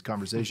before we had this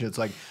conversation. It's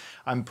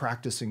I'm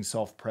practicing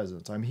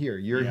self-presence. I'm here.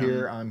 You're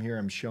here. I'm here.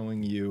 I'm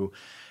showing you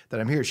that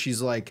I'm here.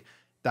 She's like,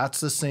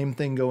 that's the same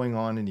thing going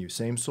on in you.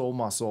 Same soul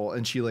muscle.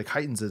 And she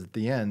heightens it at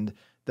the end,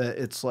 that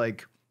it's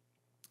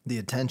the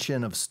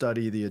attention of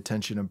study, the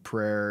attention of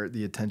prayer,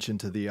 the attention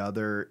to the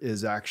other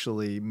is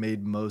actually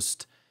made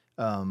most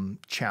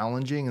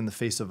challenging in the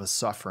face of a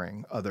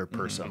suffering other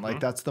person.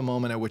 That's the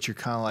moment at which you're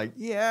kind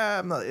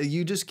of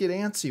you just get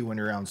antsy when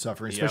you're around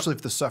suffering, especially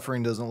if the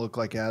suffering doesn't look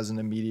like it has an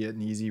immediate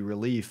and easy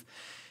relief.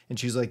 And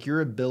she's like,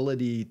 your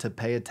ability to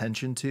pay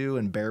attention to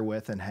and bear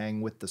with and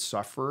hang with the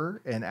sufferer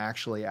and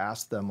actually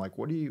ask them,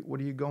 what are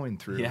you going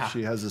through? Yeah.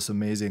 She has this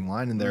amazing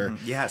line in there.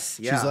 Yes.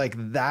 Yeah. She's like,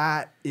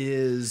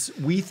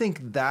 we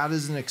think that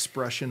is an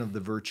expression of the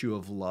virtue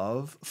of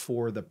love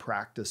for the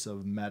practice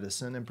of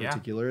medicine in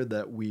particular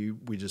that we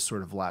just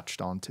sort of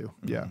latched onto.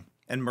 Yeah.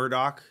 And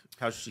Murdoch,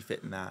 how should she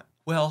fit in that?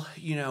 Well,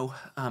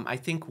 I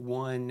think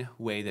one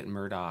way that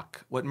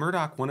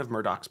one of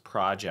Murdoch's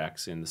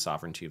projects in The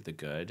Sovereignty of the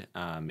Good,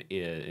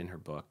 in her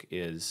book,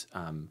 is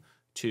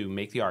to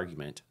make the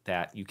argument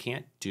that you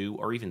can't do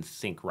or even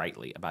think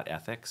rightly about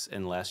ethics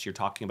unless you're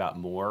talking about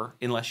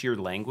unless your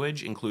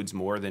language includes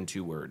more than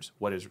two words.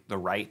 What is the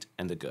right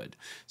and the good?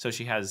 So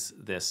she has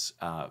this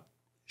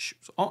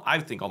I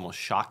think almost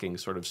shocking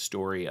sort of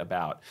story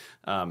about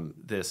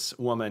this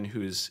woman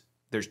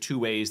there's two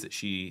ways that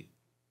she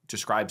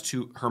describes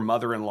to her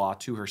mother-in-law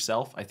to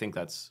herself. I think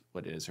that's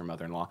what it is, her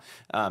mother-in-law.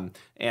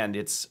 And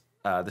it's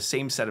the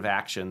same set of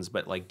actions,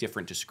 but like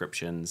different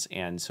descriptions.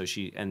 And so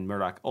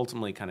Murdoch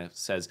ultimately kind of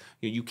says,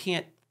 you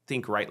can't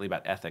think rightly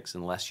about ethics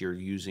unless you're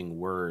using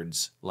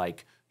words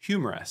like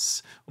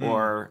humorous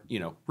or,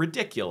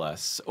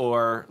 ridiculous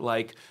or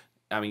like,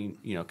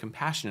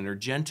 compassionate or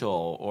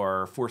gentle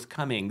or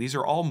forthcoming. These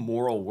are all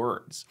moral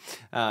words.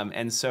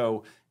 And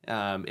so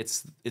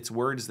it's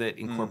words that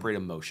incorporate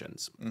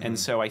emotions. And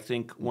so I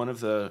think one of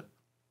the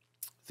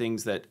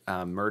things that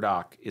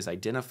Murdoch is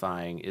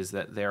identifying is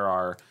that there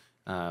are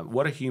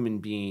what a human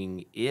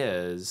being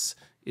is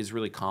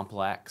really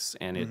complex,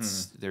 and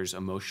there's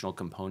emotional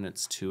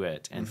components to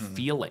it and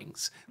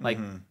feelings. Like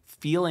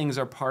feelings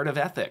are part of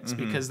ethics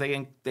because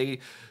they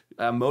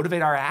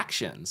motivate our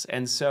actions.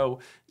 And so,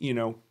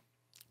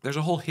 there's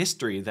a whole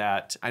history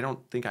that I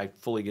don't think I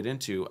fully get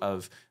into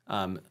of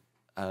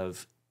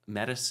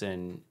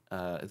medicine,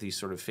 these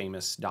sort of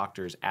famous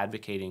doctors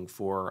advocating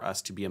for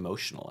us to be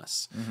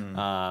emotionalists.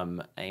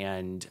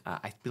 And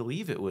I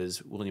believe it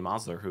was William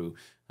Osler who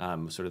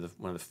sort of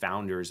one of the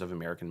founders of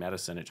American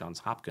medicine at Johns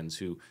Hopkins,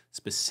 who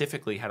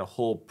specifically had a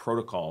whole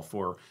protocol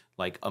for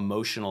like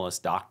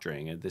emotionalist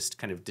doctrine and this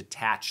kind of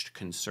detached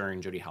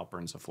concern. Jody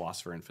Halpern's a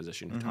philosopher and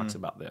physician who talks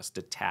about this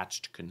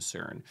detached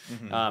concern.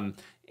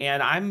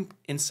 And I'm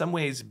in some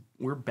ways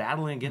we're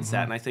battling against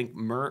that, and I think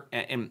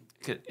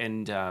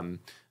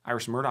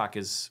Iris Murdoch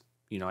is,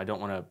 I don't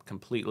want to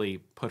completely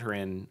put her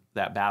in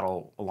that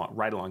battle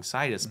right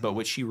alongside us, but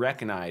what she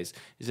recognized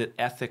is that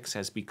ethics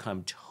has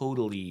become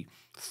totally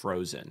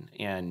frozen,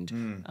 and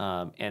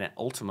it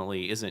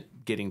ultimately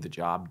isn't getting the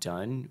job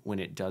done when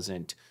it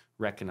doesn't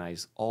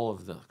recognize all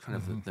of the kind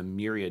of the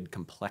myriad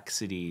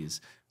complexities,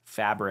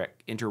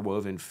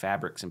 interwoven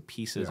fabrics and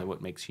pieces of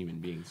what makes human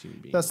beings human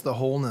beings. That's the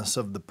wholeness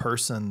of the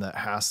person that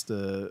has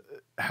to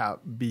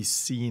be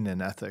seen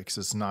in ethics.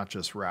 It's not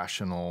just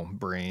rational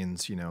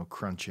brains,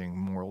 crunching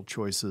moral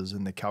choices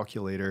in the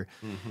calculator.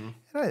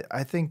 And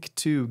I think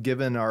too,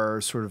 given our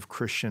sort of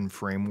Christian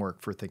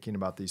framework for thinking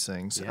about these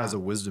things as a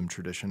wisdom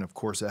tradition, of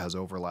course it has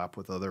overlap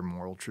with other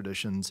moral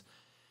traditions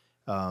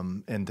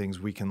and things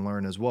we can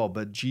learn as well.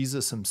 But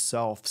Jesus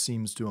himself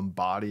seems to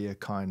embody a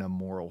kind of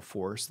moral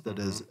force that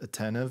is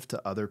attentive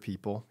to other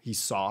people. He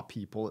saw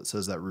people. It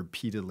says that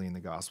repeatedly in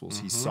the Gospels.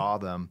 He saw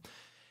them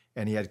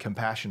and he had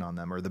compassion on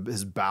them, or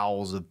his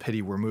bowels of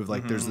pity were moved.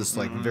 Like there's this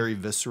like very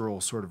visceral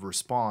sort of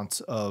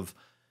response of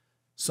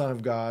Son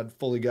of God,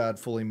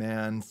 fully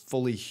man,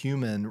 fully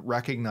human,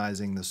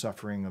 recognizing the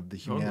suffering of the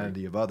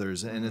humanity of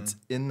others. And it's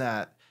in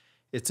that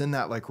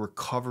like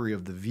recovery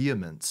of the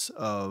vehemence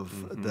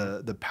of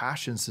the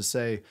passions to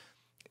say,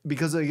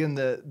 because again,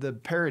 the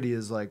parody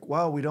is like,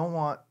 well, we don't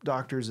want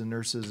doctors and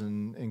nurses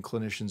and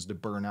clinicians to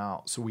burn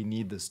out. So we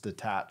need this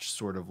detached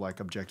sort of like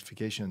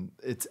objectification.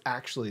 It's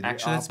actually the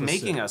opposite. It's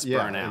making us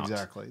burn out.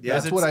 Exactly. Yeah,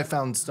 that's what I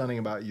found stunning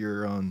about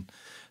your own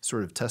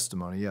sort of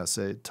testimony. Yeah.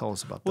 Tell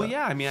us about that. Well,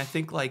 yeah. I mean, I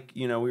think like,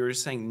 we were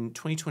just saying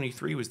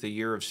 2023 was the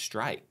year of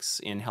strikes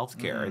in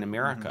healthcare in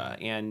America.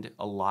 And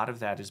a lot of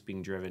that is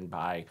being driven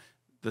by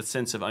the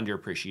sense of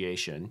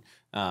underappreciation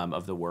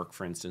of the work,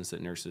 for instance,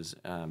 that nurses,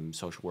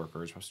 social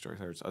workers,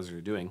 others are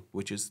doing,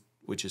 which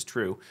is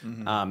true.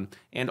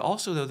 And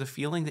also, though, the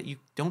feeling that you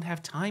don't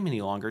have time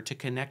any longer to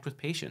connect with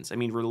patients. I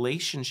mean,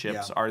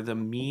 relationships are the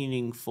most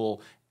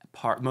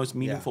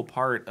meaningful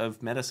part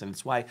of medicine.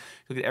 It's why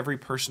look at every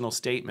personal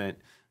statement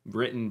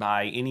written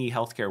by any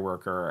healthcare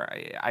worker.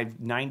 I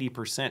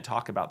 90%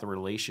 talk about the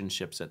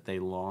relationships that they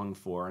long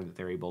for and that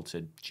they're able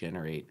to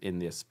generate in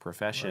this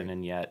profession,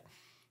 and yet,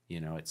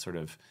 it's sort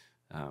of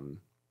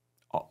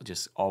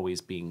just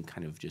always being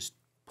kind of just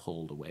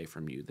pulled away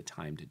from you, the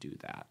time to do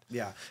that.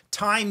 Yeah.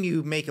 Time,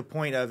 you make a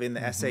point of in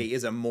the essay,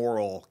 is a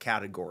moral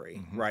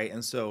category, right?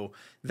 And so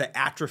the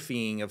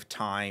atrophying of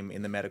time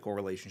in the medical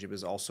relationship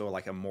is also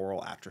like a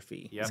moral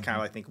atrophy. Yep. It's kind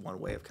of, I think, one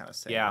way of kind of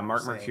saying Yeah,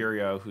 Mark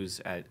Mercurio,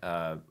 who's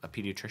a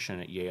pediatrician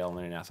at Yale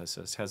and an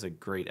ethicist, has a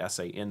great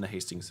essay in the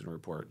Hastings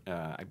Report,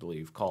 I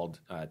believe,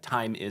 called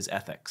Time is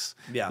Ethics.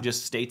 Yeah. It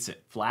just states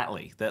it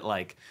flatly that,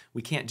 like,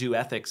 we can't do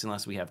ethics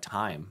unless we have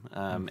time.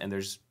 And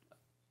there's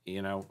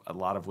a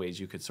lot of ways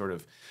you could sort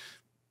of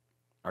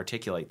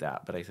articulate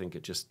that, but I think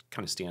it just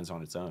kind of stands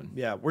on its own.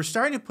 Yeah, we're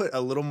starting to put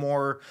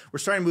we're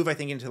starting to move, I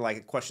think, into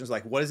like questions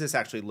like, what does this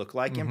actually look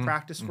like in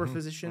practice for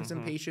physicians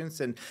and patients?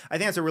 And I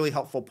think that's a really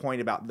helpful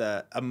point about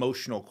the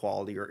emotional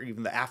quality or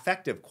even the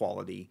affective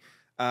quality.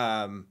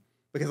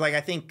 Because like,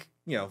 I think,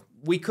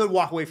 we could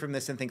walk away from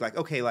this and think like,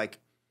 okay, like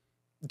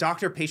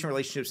doctor-patient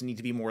relationships need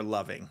to be more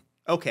loving.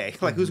 Okay,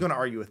 like who's going to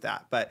argue with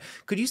that? But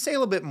could you say a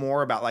little bit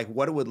more about like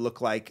what it would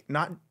look like,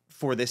 not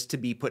for this to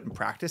be put in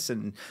practice?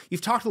 And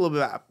you've talked a little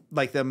bit about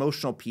like the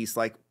emotional piece,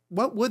 like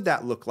what would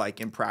that look like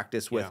in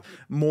practice with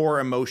more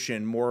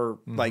emotion, more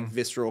like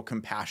visceral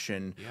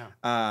compassion?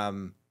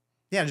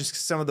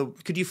 Just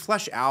could you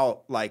flesh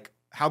out like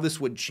how this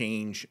would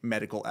change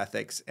medical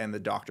ethics and the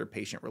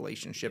doctor-patient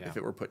relationship if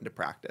it were put into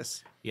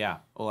practice? Yeah.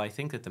 Well, I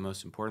think that the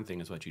most important thing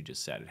is what you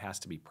just said. It has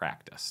to be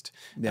practiced.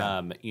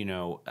 Yeah.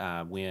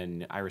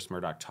 When Iris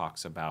Murdoch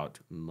talks about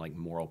like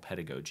moral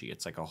pedagogy,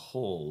 it's like a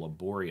whole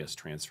laborious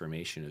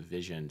transformation of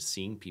vision,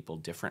 seeing people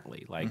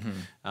differently. Like,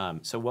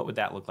 so what would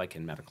that look like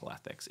in medical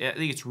ethics? I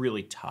think it's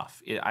really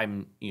tough.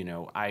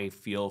 I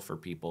feel for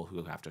people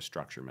who have to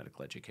structure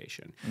medical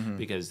education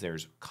because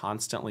there's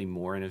constantly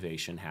more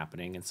innovation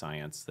happening in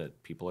science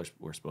that people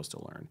we're supposed to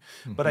learn.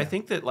 But I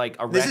think that like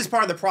this is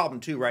part of the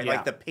problem too, right? Yeah.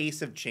 Like the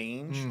pace of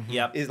change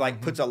Yep. is like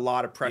puts a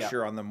lot of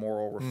pressure on the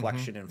moral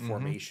reflection and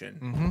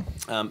formation.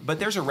 But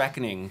there's a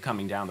reckoning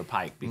coming down the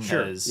pike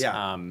because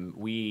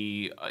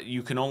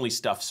you can only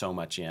stuff so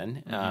much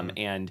in,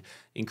 and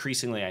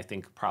increasingly, I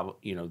think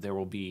there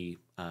will be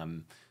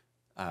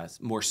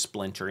more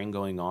splintering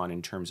going on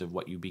in terms of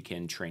what you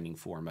begin training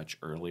for much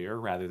earlier,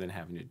 rather than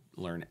having to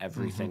learn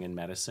everything in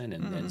medicine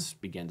and then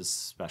begin to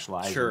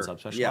specialize and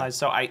subspecialize. Yeah.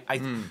 So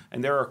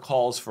and there are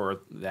calls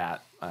for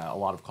that, a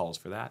lot of calls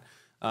for that.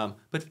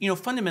 But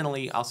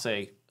fundamentally, I'll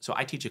say, so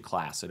I teach a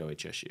class at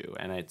OHSU,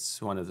 and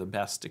it's one of the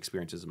best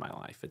experiences of my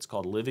life. It's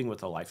called Living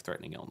with a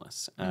Life-Threatening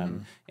Illness.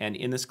 And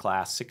in this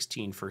class,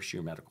 16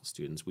 first-year medical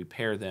students, we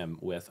pair them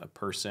with a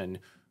person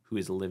who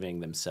is living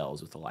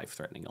themselves with a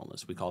life-threatening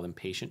illness. We call them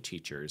patient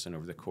teachers, and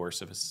over the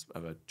course of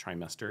a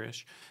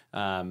trimester-ish,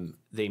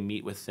 they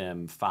meet with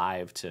them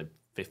 5 to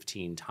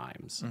 15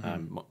 times,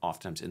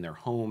 oftentimes in their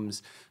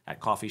homes, at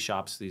coffee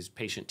shops. These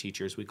patient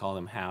teachers, we call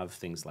them, have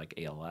things like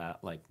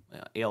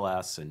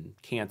ALS and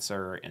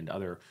cancer and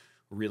other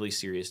really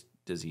serious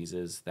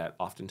diseases that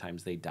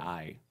oftentimes they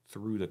die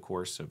through the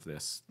course of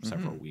this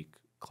several-week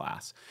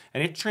class.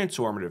 And it's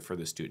transformative for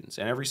the students.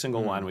 And every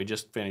single one, we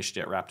just finished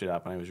it, wrapped it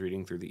up, and I was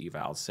reading through the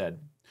evals, said,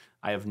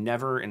 I have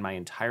never in my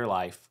entire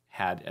life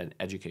had an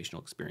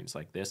educational experience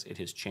like this. It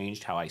has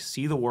changed how I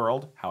see the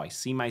world, how I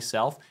see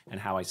myself, and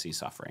how I see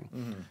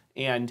suffering.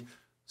 And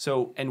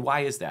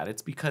why is that?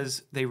 It's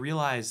because they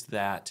realized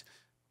that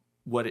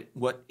what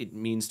it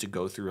means to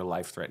go through a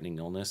life-threatening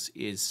illness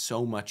is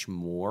so much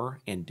more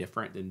and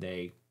different than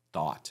they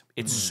thought.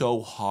 It's so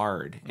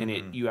hard, and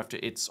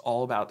it's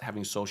all about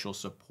having social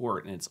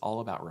support, and it's all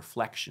about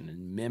reflection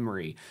and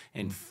memory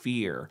and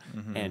fear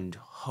and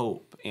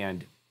hope,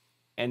 and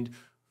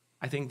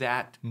I think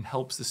that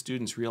helps the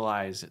students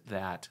realize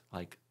that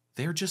like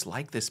they're just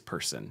like this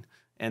person,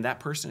 and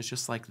that person is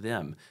just like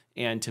them.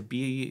 And to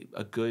be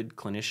a good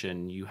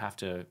clinician, you have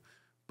to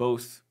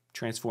both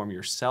transform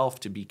yourself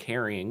to be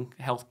caring.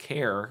 Health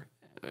care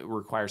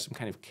requires some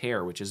kind of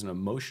care, which is an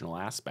emotional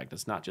aspect.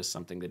 It's not just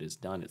something that is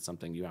done. It's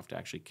something you have to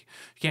actually,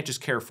 you can't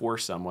just care for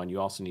someone. You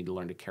also need to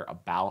learn to care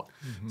about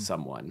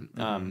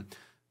someone.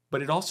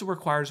 But it also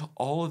requires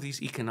all of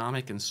these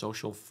economic and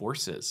social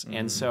forces.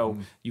 And so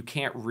you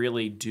can't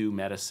really do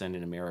medicine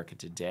in America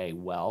today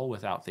well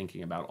without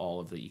thinking about all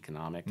of the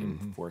economic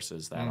and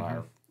forces that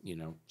are,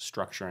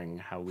 structuring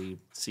how we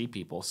see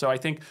people. So I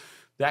think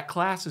that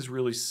class is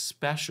really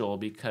special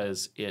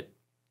because it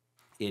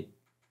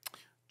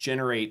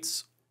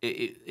generates,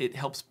 it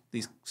helps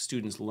these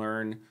students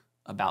learn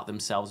about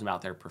themselves and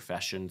about their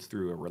profession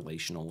through a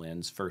relational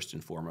lens first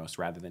and foremost,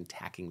 rather than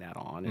tacking that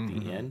on at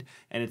the end.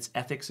 And it's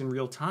ethics in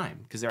real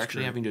time because they're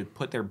actually having to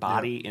put their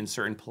body in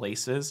certain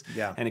places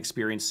and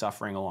experience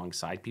suffering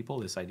alongside people,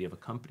 this idea of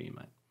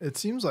accompaniment. It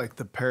seems like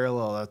the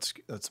parallel,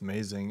 that's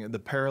amazing. The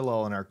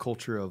parallel in our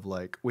culture of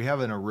like, we have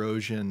an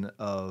erosion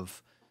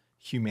of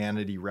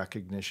humanity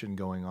recognition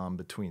going on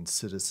between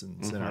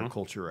citizens in our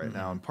culture right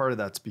now. And part of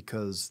that's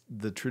because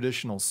the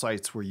traditional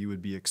sites where you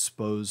would be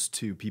exposed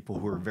to people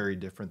who are very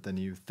different than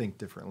you, think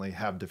differently,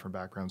 have different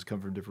backgrounds,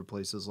 come from different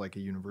places, like a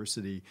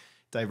university,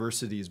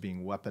 diversity is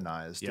being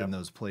weaponized in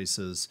those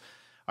places,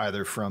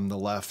 either from the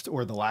left,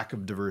 or the lack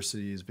of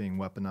diversity is being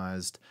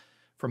weaponized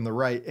from the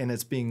right, and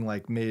it's being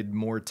like made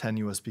more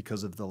tenuous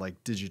because of the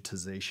like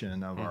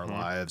digitization of our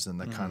lives and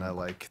the kind of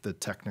like the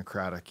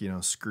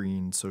technocratic,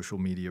 screen, social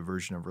media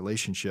version of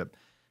relationship.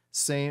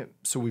 So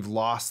we've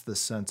lost the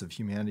sense of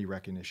humanity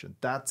recognition.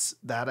 That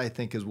I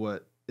think is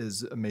what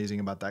is amazing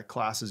about that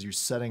class, is you're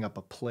setting up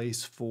a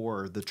place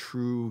for the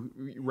true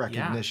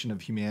recognition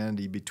of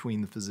humanity between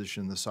the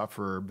physician, the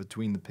sufferer,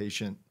 between the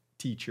patient,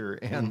 teacher,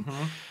 and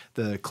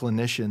the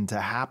clinician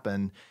to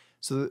happen.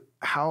 So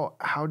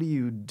how do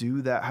you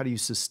do that? How do you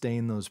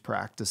sustain those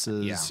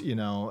practices?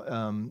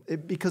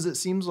 Because it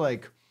seems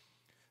like,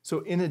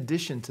 so in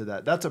addition to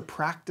that, that's a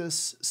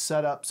practice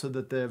set up so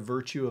that the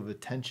virtue of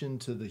attention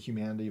to the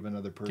humanity of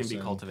another person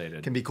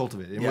Can be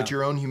cultivated. In which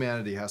your own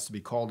humanity has to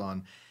be called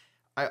on.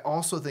 I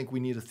also think we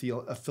need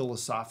a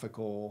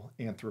philosophical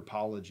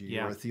anthropology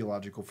or a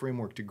theological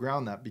framework to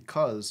ground that,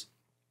 because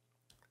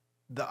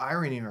the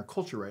irony in our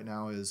culture right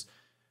now is,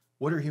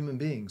 what are human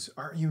beings?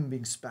 Aren't human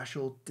beings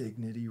special?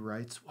 Dignity,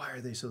 rights? Why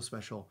are they so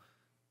special?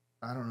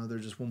 I don't know. They're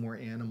just one more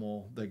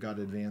animal that got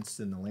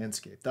advanced in the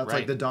landscape. That's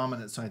like the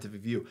dominant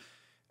scientific view.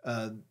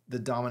 The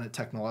dominant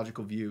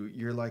technological view,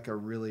 you're like a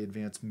really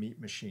advanced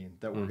meat machine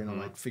that we're going to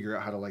like figure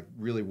out how to like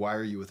really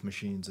wire you with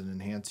machines and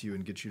enhance you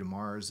and get you to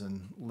Mars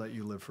and let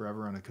you live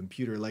forever on a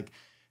computer. Like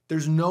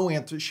there's no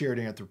shared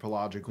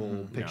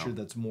anthropological picture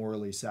that's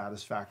morally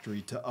satisfactory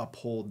to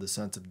uphold the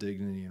sense of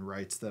dignity and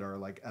rights that are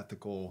like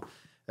ethical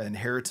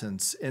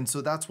inheritance. And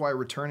so that's why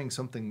returning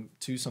something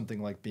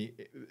like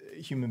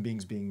human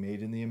beings being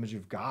made in the image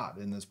of God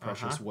in this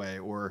precious way,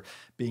 or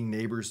being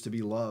neighbors to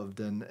be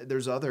loved. And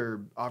there's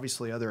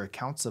obviously other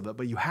accounts of it,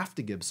 but you have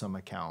to give some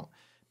account,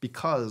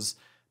 because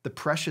the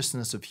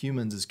preciousness of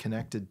humans is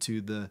connected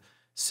to the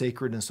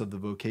sacredness of the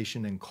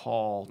vocation and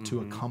call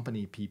to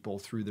accompany people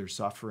through their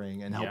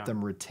suffering and help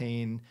them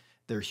retain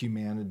their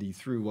humanity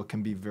through what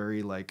can be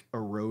very like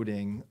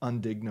eroding,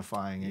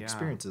 undignifying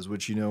experiences,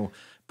 which you know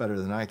better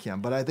than I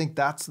can. But I think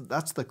that's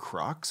the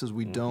crux, is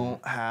we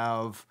don't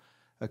have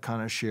a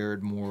kind of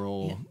shared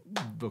moral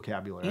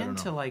vocabulary. And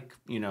to like,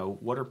 you know,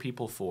 what are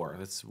people for?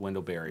 That's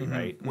Wendell Berry,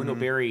 right? Wendell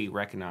Berry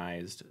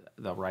recognized,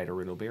 the writer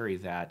Wendell Berry,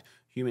 that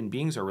human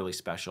beings are really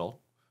special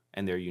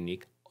and they're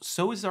unique.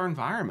 So is our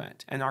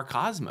environment and our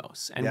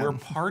cosmos, and we're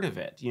part of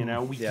it. You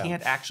know, we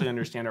can't actually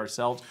understand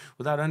ourselves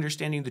without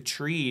understanding the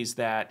trees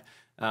that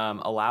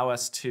allow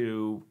us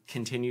to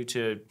continue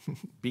to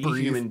be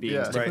human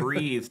beings, to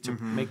breathe, to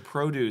make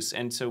produce.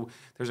 And so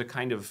there's a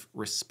kind of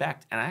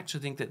respect. And I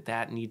actually think that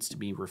that needs to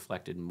be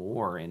reflected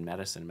more in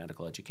medicine,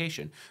 medical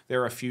education.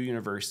 There are a few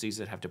universities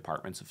that have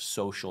departments of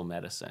social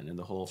medicine. And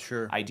the whole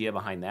idea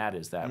behind that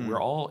is that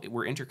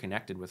we're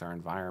interconnected with our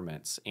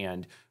environments,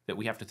 and that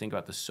we have to think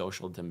about the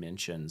social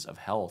dimensions of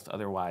health.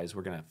 Otherwise,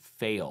 we're going to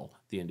fail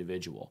the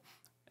individual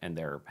and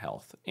their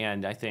health.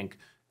 And I think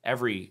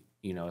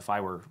if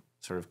I were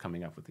sort of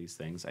coming up with these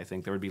things, I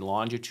think there would be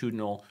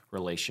longitudinal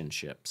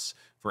relationships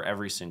for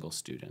every single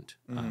student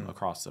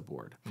across the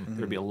board.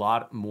 There would be a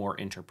lot more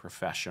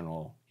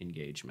interprofessional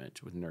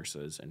engagement with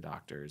nurses and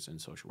doctors and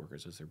social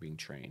workers as they're being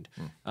trained.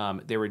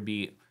 There would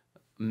be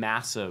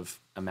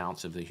massive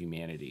amounts of the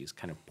humanities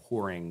kind of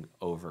pouring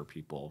over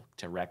people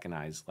to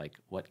recognize, like,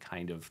 what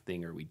kind of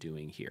thing are we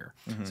doing here,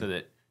 so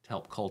that to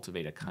help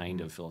cultivate a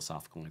kind of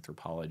philosophical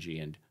anthropology.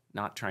 And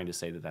not trying to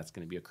say that that's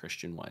going to be a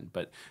Christian one,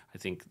 but I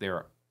think there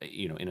are,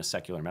 in a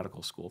secular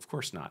medical school, of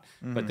course not.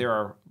 But there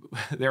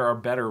are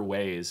better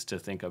ways to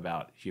think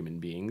about human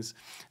beings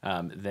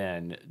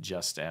than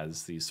just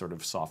as these sort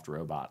of soft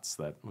robots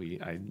that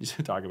I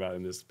talk about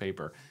in this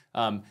paper.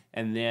 And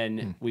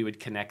then we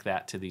would connect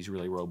that to these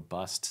really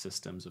robust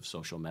systems of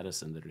social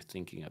medicine that are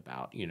thinking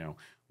about,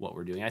 what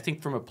we're doing. I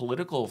think from a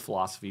political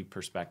philosophy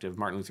perspective,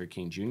 Martin Luther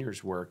King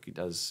Jr.'s work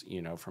does,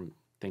 from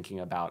thinking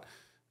about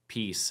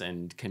peace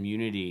and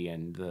community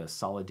and the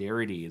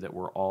solidarity that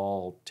we're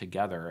all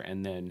together.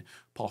 And then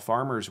Paul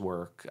Farmer's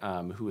work,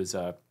 who is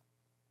a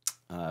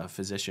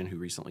physician who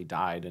recently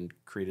died and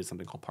created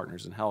something called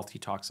Partners in Health, he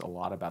talks a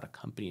lot about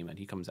accompaniment.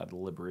 He comes out of the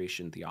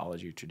liberation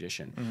theology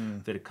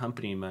tradition, that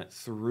accompaniment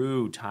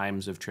through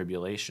times of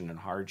tribulation and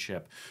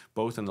hardship,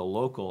 both in the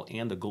local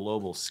and the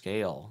global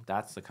scale,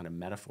 that's the kind of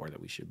metaphor that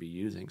we should be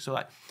using.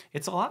 So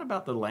it's a lot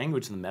about the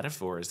language and the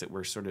metaphors that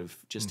we're sort of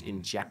just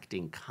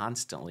injecting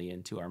constantly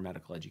into our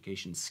medical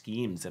education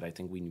schemes that I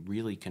think we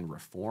really can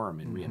reform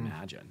and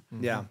reimagine.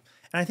 Yeah. And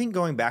I think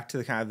going back to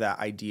the kind of that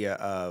idea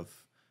of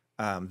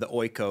the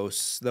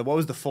oikos, what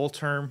was the full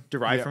term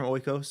derived from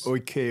oikos?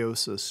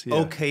 Oikeosis.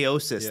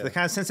 Oikeosis, the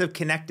kind of sense of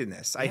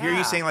connectedness. I hear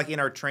you saying, like,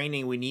 in our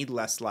training, we need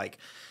less like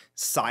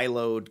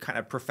siloed kind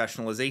of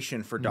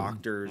professionalization for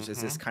doctors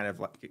as this kind of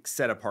like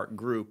set apart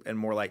group, and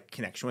more like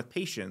connection with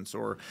patients,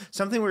 or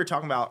something we were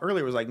talking about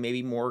earlier was like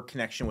maybe more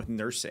connection with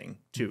nursing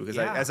too. Because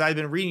as I've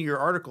been reading your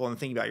article and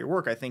thinking about your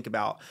work, I think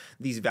about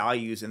these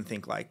values and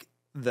think like,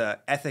 the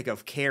ethic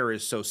of care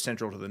is so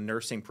central to the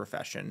nursing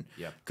profession.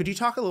 Could you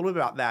talk a little bit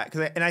about that?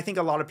 And I think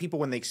a lot of people,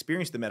 when they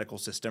experience the medical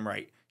system,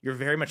 right, you're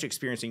very much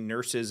experiencing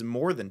nurses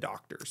more than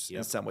doctors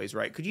in some ways,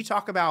 right? Could you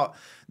talk about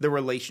the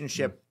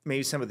relationship,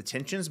 maybe some of the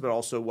tensions, but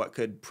also what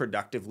could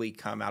productively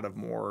come out of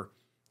more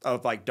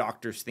of like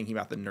doctors thinking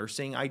about the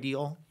nursing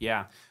ideal?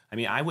 Yeah. I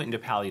mean, I went into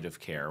palliative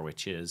care,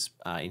 which is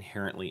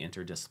inherently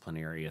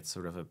interdisciplinary. It's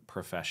sort of a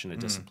profession, a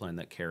discipline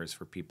that cares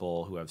for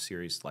people who have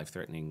serious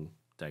life-threatening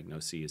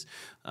diagnoses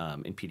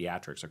in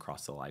pediatrics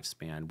across the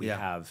lifespan. We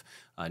have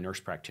a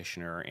nurse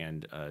practitioner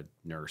and a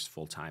nurse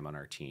full-time on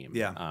our team.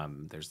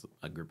 There's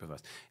a group of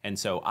us. And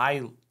so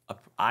I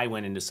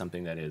went into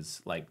something that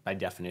is, like, by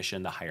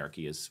definition, the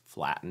hierarchy is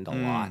flattened a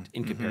lot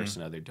in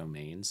comparison to other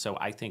domains. So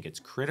I think it's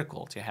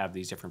critical to have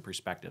these different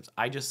perspectives.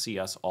 I just see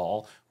us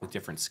all with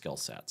different skill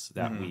sets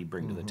that we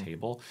bring to the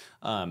table.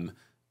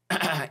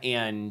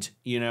 And,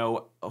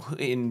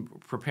 in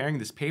preparing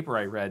this paper,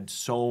 I read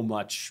so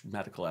much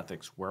medical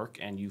ethics work,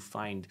 and you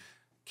find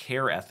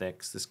care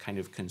ethics, this kind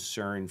of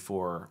concern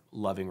for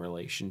loving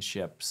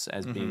relationships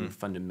as being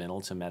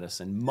fundamental to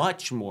medicine,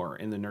 much more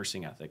in the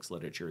nursing ethics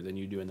literature than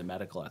you do in the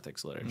medical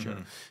ethics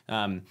literature.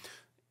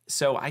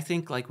 So I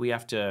think, like, we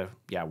have to,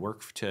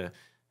 work to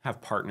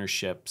have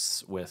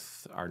partnerships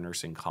with our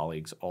nursing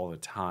colleagues all the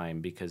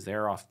time, because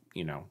they're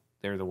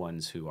the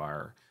ones who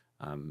are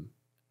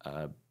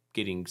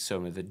getting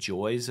some of the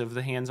joys of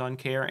the hands-on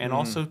care, and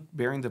also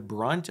bearing the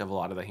brunt of a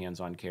lot of the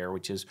hands-on care,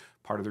 which is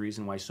part of the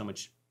reason why so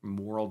much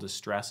moral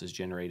distress is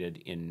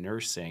generated in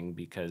nursing,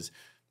 because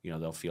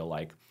they'll feel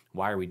like,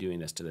 why are we doing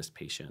this to this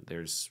patient?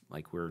 There's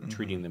like, we're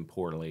treating them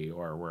poorly,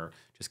 or we're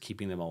just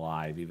keeping them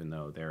alive, even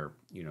though they're,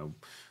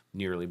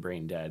 nearly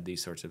brain dead,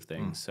 these sorts of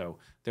things. So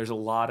there's a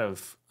lot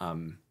of,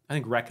 I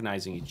think,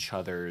 recognizing each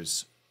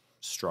other's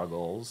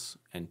struggles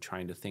and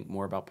trying to think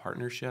more about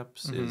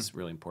partnerships is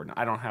really important.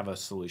 I don't have a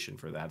solution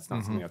for that. It's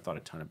not something I've thought a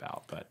ton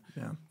about, but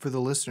For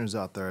the listeners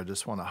out there, I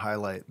just want to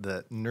highlight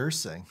that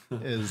nursing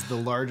is the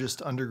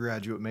largest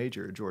undergraduate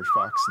major at George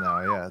Fox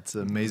now. Yeah, it's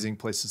an amazing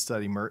place to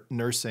study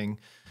nursing.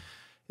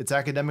 It's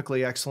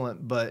academically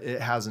excellent, but it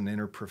has an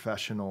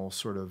interprofessional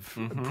sort of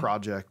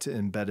project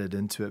embedded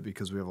into it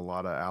because we have a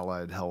lot of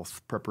allied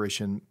health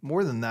preparation.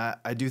 More than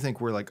that, I do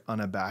think we're like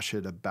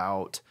unabashed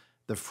about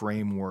the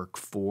framework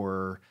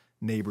for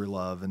neighbor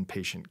love and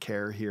patient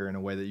care here in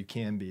a way that you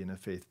can be in a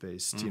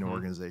faith-based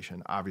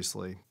organization.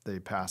 Obviously, they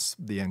pass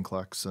the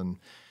NCLEX and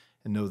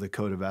know the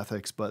code of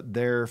ethics, but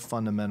their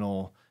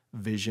fundamental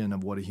vision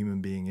of what a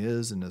human being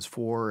is and is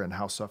for and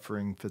how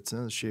suffering fits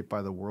in is shaped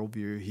by the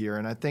worldview here.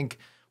 And I think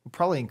we'll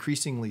probably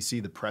increasingly see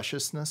the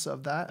preciousness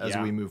of that as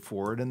we move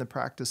forward in the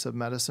practice of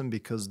medicine,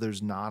 because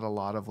there's not a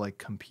lot of like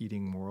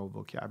competing moral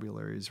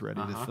vocabularies ready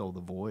to fill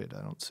the void.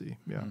 I don't see.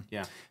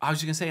 Yeah. I was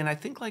just gonna say, and I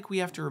think like we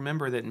have to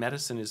remember that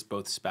medicine is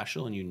both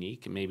special and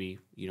unique, and maybe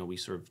we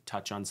sort of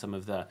touch on some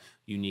of the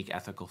unique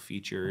ethical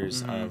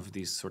features of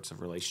these sorts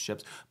of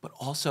relationships, but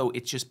also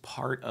it's just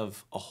part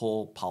of a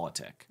whole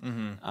politic.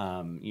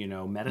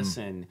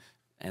 Medicine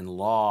and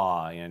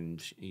law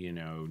and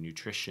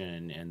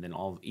nutrition and then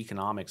all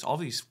economics, all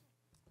these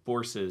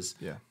forces.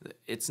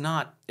 It's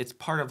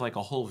part of like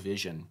a whole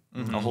vision,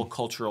 a whole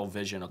cultural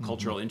vision, a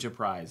cultural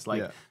enterprise.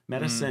 Like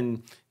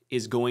medicine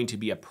is going to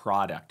be a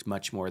product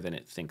much more than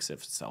it thinks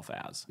of itself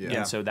as.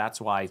 And so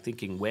that's why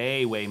thinking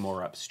way, way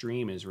more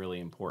upstream is really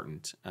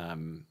important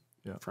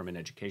from an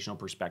educational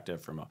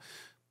perspective, from a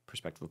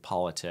perspective of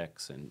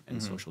politics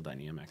and social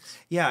dynamics.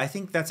 Yeah, I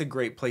think that's a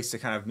great place to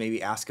kind of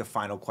maybe ask a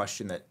final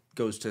question that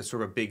goes to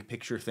sort of a big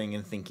picture thing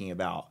and thinking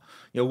about,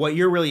 what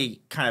you're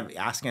really kind of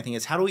asking, I think,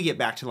 is how do we get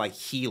back to like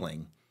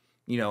healing,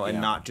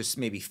 and not just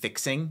maybe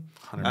fixing,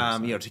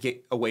 to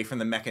get away from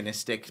the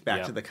mechanistic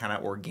back to the kind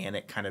of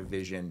organic kind of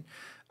vision.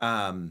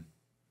 And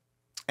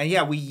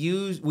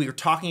we were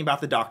talking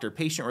about the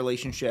doctor-patient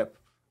relationship,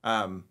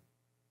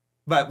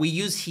 but we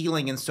use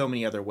healing in so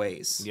many other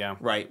ways.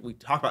 Right? We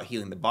talk about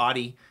healing the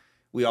body.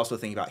 We also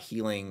think about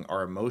healing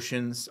our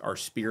emotions, our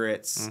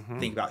spirits,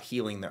 think about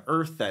healing the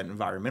earth, that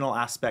environmental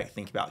aspect,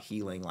 think about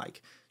healing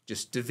like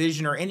just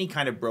division or any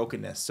kind of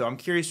brokenness. So I'm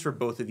curious for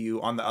both of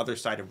you on the other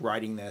side of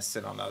writing this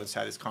and on the other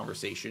side of this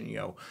conversation,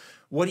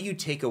 what do you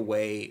take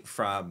away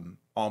from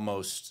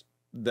almost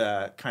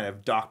the kind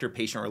of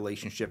doctor-patient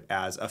relationship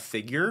as a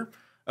figure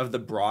of the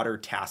broader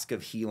task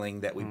of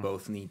healing that we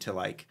both need to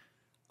like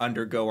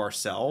undergo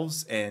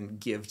ourselves and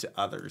give to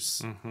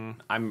others?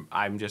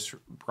 I'm just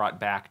brought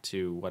back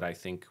to what I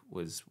think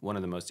was one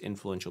of the most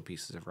influential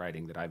pieces of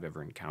writing that I've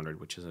ever encountered,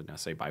 which is an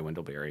essay by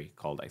Wendell Berry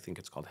called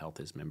Health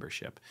is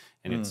Membership.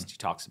 And he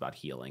talks about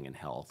healing and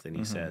health. And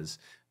he says,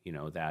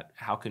 that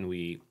how can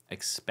we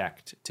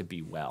expect to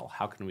be well?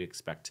 How can we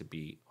expect to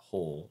be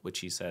whole? Which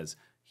he says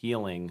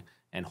healing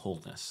and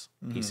wholeness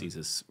he sees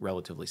as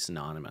relatively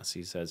synonymous.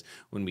 He says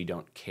when we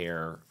don't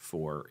care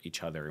for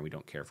each other and we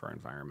don't care for our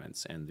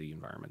environments and the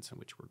environments in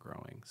which we're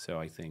growing. So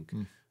I think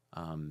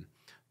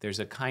there's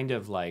a kind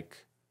of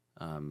like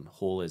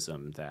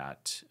holism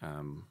that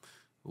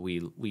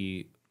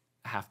we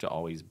have to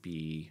always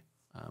be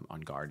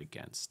on guard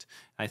against.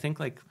 I think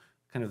like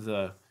kind of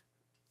the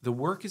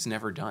work is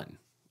never done.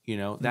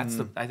 That's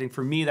I think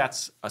for me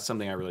that's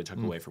something I really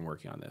took away from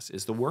working on this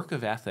is the work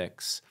of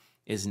ethics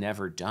is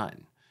never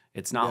done.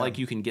 It's not like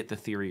you can get the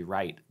theory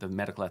right, the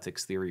medical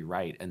ethics theory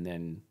right, and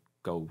then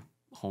go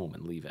home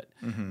and leave it.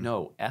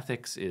 No,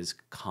 ethics is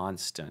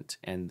constant,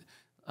 and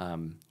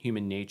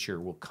human nature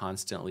will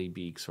constantly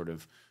be sort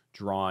of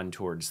drawn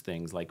towards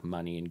things like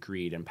money and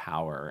greed and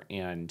power.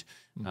 And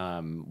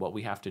what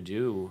we have to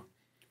do,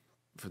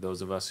 for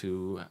those of us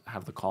who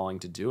have the calling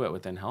to do it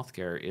within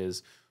healthcare,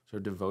 is sort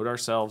of devote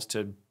ourselves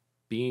to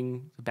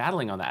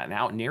battling on that and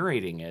out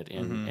narrating it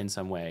in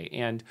some way.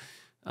 And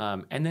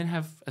then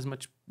have as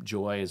much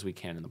joy as we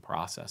can in the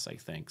process, I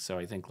think. So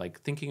I think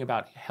like thinking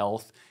about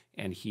health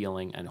and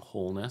healing and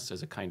wholeness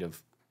as a kind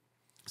of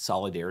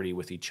solidarity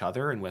with each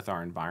other and with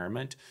our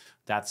environment,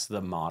 that's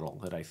the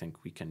model that I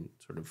think we can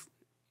sort of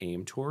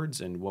aim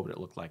towards. And what would it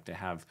look like to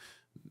have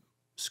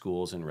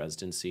schools and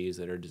residencies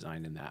that are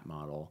designed in that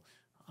model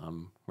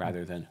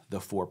rather than the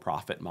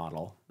for-profit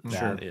model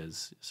that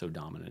is so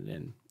dominant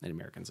in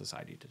American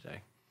society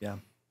today?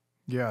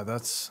 Yeah,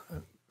 that's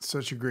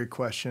such a great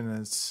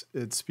question.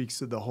 It speaks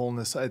to the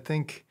wholeness. I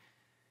think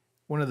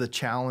one of the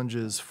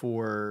challenges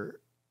for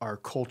our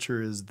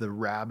culture is the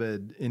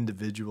rabid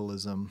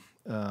individualism,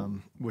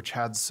 which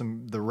had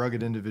the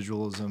rugged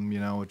individualism,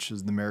 which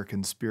is the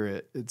American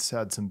spirit. It's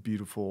had some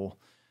beautiful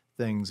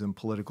things and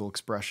political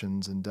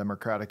expressions and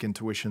democratic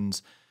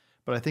intuitions,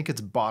 but I think it's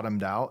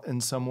bottomed out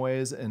in some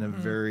ways in a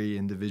very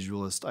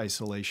individualist,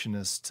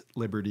 isolationist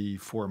liberty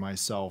for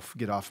myself,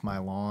 get off my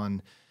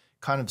lawn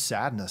kind of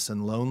sadness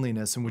and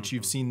loneliness, in which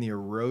you've seen the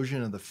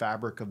erosion of the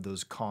fabric of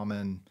those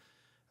common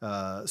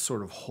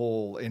sort of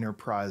whole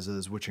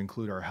enterprises, which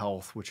include our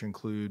health, which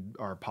include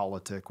our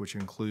politic, which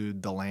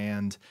include the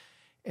land.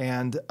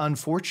 And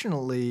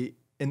unfortunately,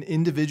 an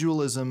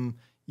individualism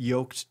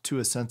yoked to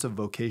a sense of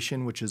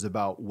vocation, which is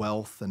about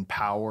wealth and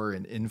power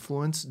and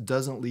influence,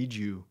 doesn't lead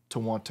you to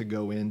want to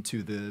go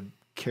into the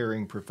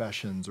caring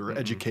professions or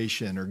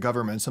education or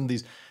government. Some of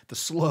these, the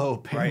slow,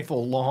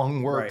 painful,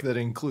 long work that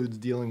includes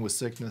dealing with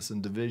sickness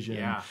and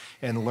division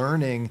and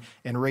learning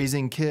and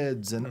raising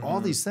kids and all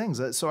these things.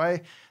 So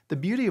the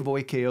beauty of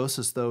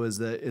oikeiosis, though, is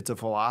that it's a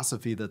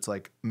philosophy that's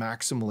like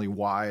maximally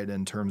wide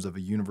in terms of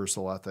a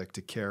universal ethic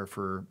to care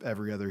for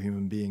every other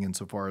human being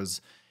insofar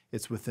as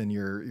it's within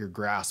your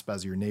grasp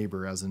as your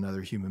neighbor, as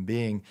another human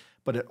being.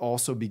 But it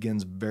also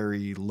begins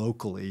very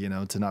locally, you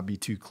know, to not be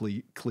too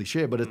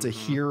cliche, but it's a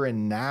here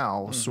and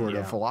now sort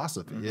of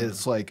philosophy.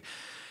 It's like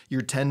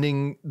you're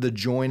tending the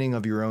joining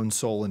of your own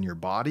soul and your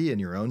body and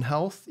your own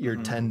health. You're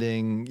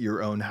tending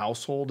your own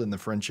household and the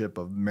friendship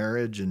of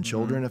marriage and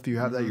children. If you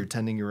have that, you're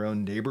tending your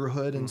own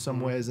neighborhood in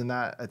some ways. And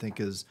that, I think,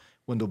 is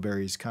Wendell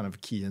Berry's kind of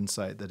key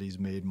insight that he's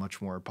made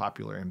much more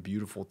popular and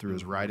beautiful through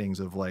his writings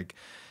of like,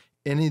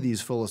 any of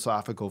these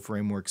philosophical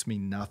frameworks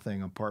mean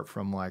nothing apart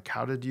from like,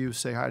 how did you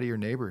say hi to your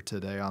neighbor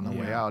today on the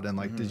way out? And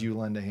like, did you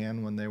lend a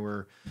hand when they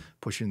were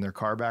pushing their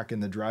car back in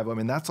the driveway? I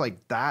mean, that's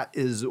like, that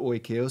is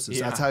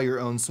oikeiosis. That's how your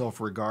own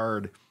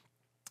self-regard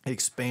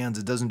expands.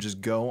 It doesn't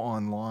just go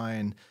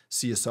online,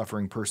 see a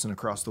suffering person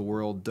across the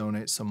world,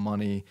 donate some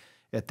money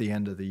at the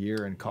end of the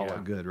year and call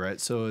it good,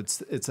 right? So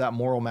it's that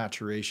moral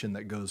maturation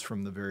that goes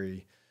from the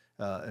very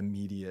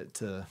immediate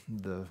to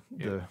the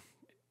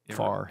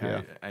far.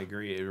 I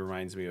agree. It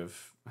reminds me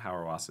of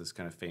Hauerwas's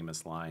kind of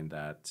famous line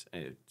that,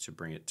 to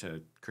bring it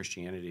to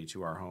Christianity,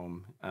 to our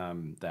home,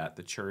 that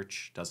the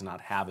church does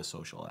not have a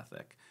social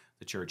ethic.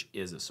 The church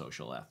is a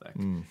social ethic.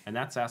 And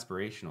that's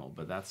aspirational,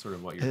 but that's sort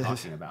of what you're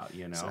talking about,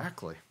 you know?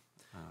 Exactly.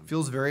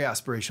 Feels very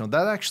aspirational.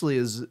 That actually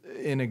is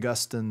in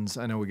Augustine's.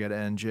 I know we got to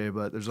end, Jay,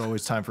 but there's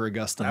always time for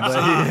Augustine.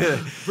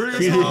 Bring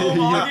us home,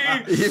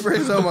 Augie. He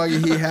brings home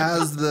Augie. He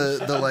has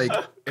the like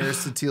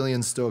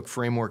Aristotelian Stoic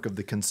framework of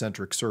the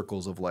concentric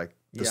circles of like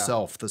the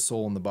self, the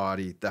soul and the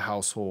body, the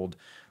household,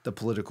 the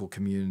political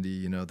community,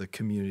 you know, the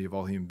community of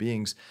all human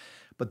beings.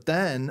 But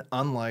then,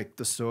 unlike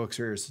the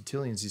Stoics or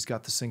Aristotelians, he's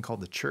got this thing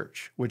called the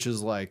church, which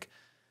is like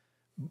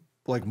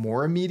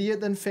more immediate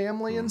than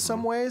family in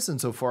some ways.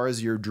 And so far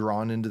as you're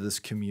drawn into this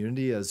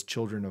community as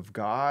children of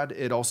God,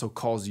 it also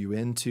calls you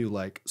into,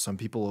 like, some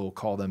people will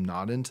call them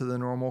not into the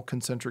normal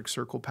concentric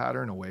circle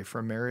pattern, away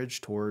from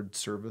marriage toward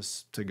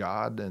service to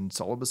God and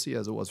celibacy,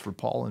 as it was for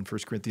Paul in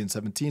 1 Corinthians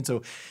 17.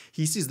 So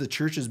he sees the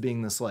church as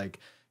being this like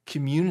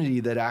community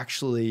that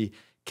actually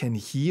can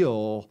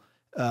heal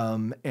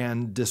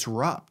and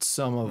disrupt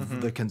some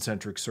of the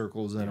concentric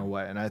circles in a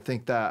way. And I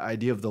think that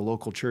idea of the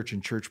local church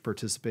and church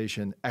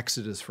participation,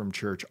 exodus from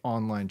church,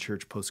 online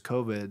church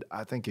post-COVID,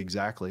 I think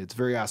exactly. It's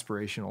very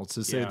aspirational. It's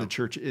to say the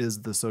church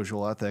is the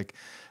social ethic,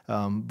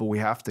 but we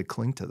have to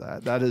cling to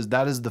that.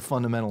 That is the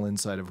fundamental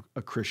insight of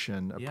a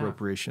Christian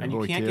appropriation. And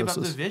of you can't give up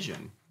the oikeiosis.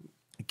 vision.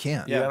 You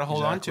can't. You got to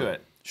hold on to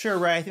it. Sure,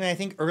 right. I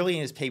think early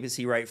in his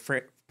papacy, right,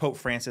 Pope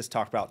Francis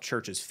talked about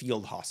church as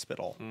field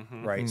hospital,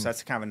 right? So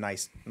that's kind of a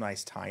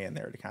nice tie-in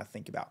there to kind of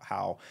think about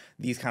how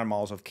these kind of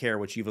models of care,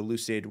 which you've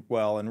elucidated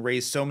well and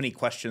raised so many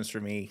questions for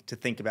me to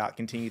think about,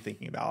 continue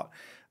thinking about,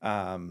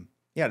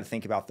 to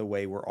think about the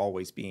way we're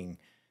always being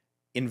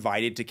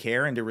invited to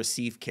care and to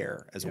receive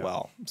care as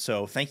well.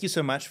 So thank you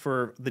so much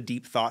for the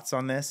deep thoughts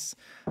on this.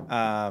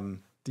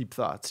 Deep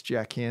thoughts,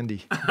 Jack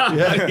Handy.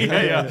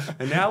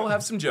 And now we'll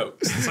have some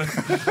jokes.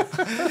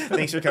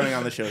 Thanks for coming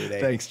on the show today.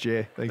 Thanks,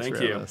 Jay. Thanks Thank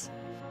for you. having us.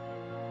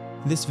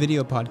 This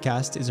video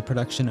podcast is a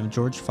production of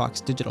George Fox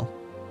Digital.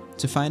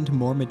 To find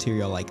more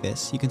material like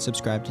this, you can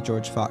subscribe to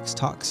George Fox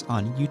Talks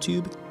on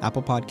YouTube,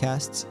 Apple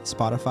Podcasts,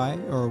 Spotify,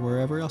 or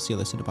wherever else you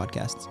listen to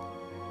podcasts.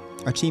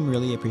 Our team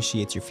really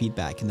appreciates your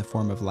feedback in the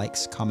form of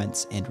likes,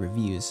 comments, and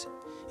reviews,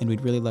 and we'd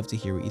really love to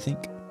hear what you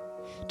think.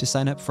 To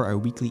sign up for our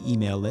weekly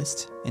email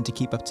list and to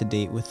keep up to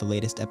date with the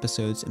latest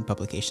episodes and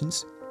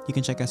publications, you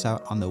can check us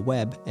out on the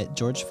web at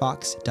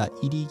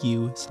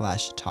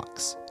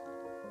georgefox.edu/talks.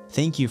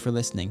 Thank you for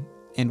listening,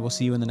 and we'll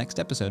see you in the next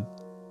episode.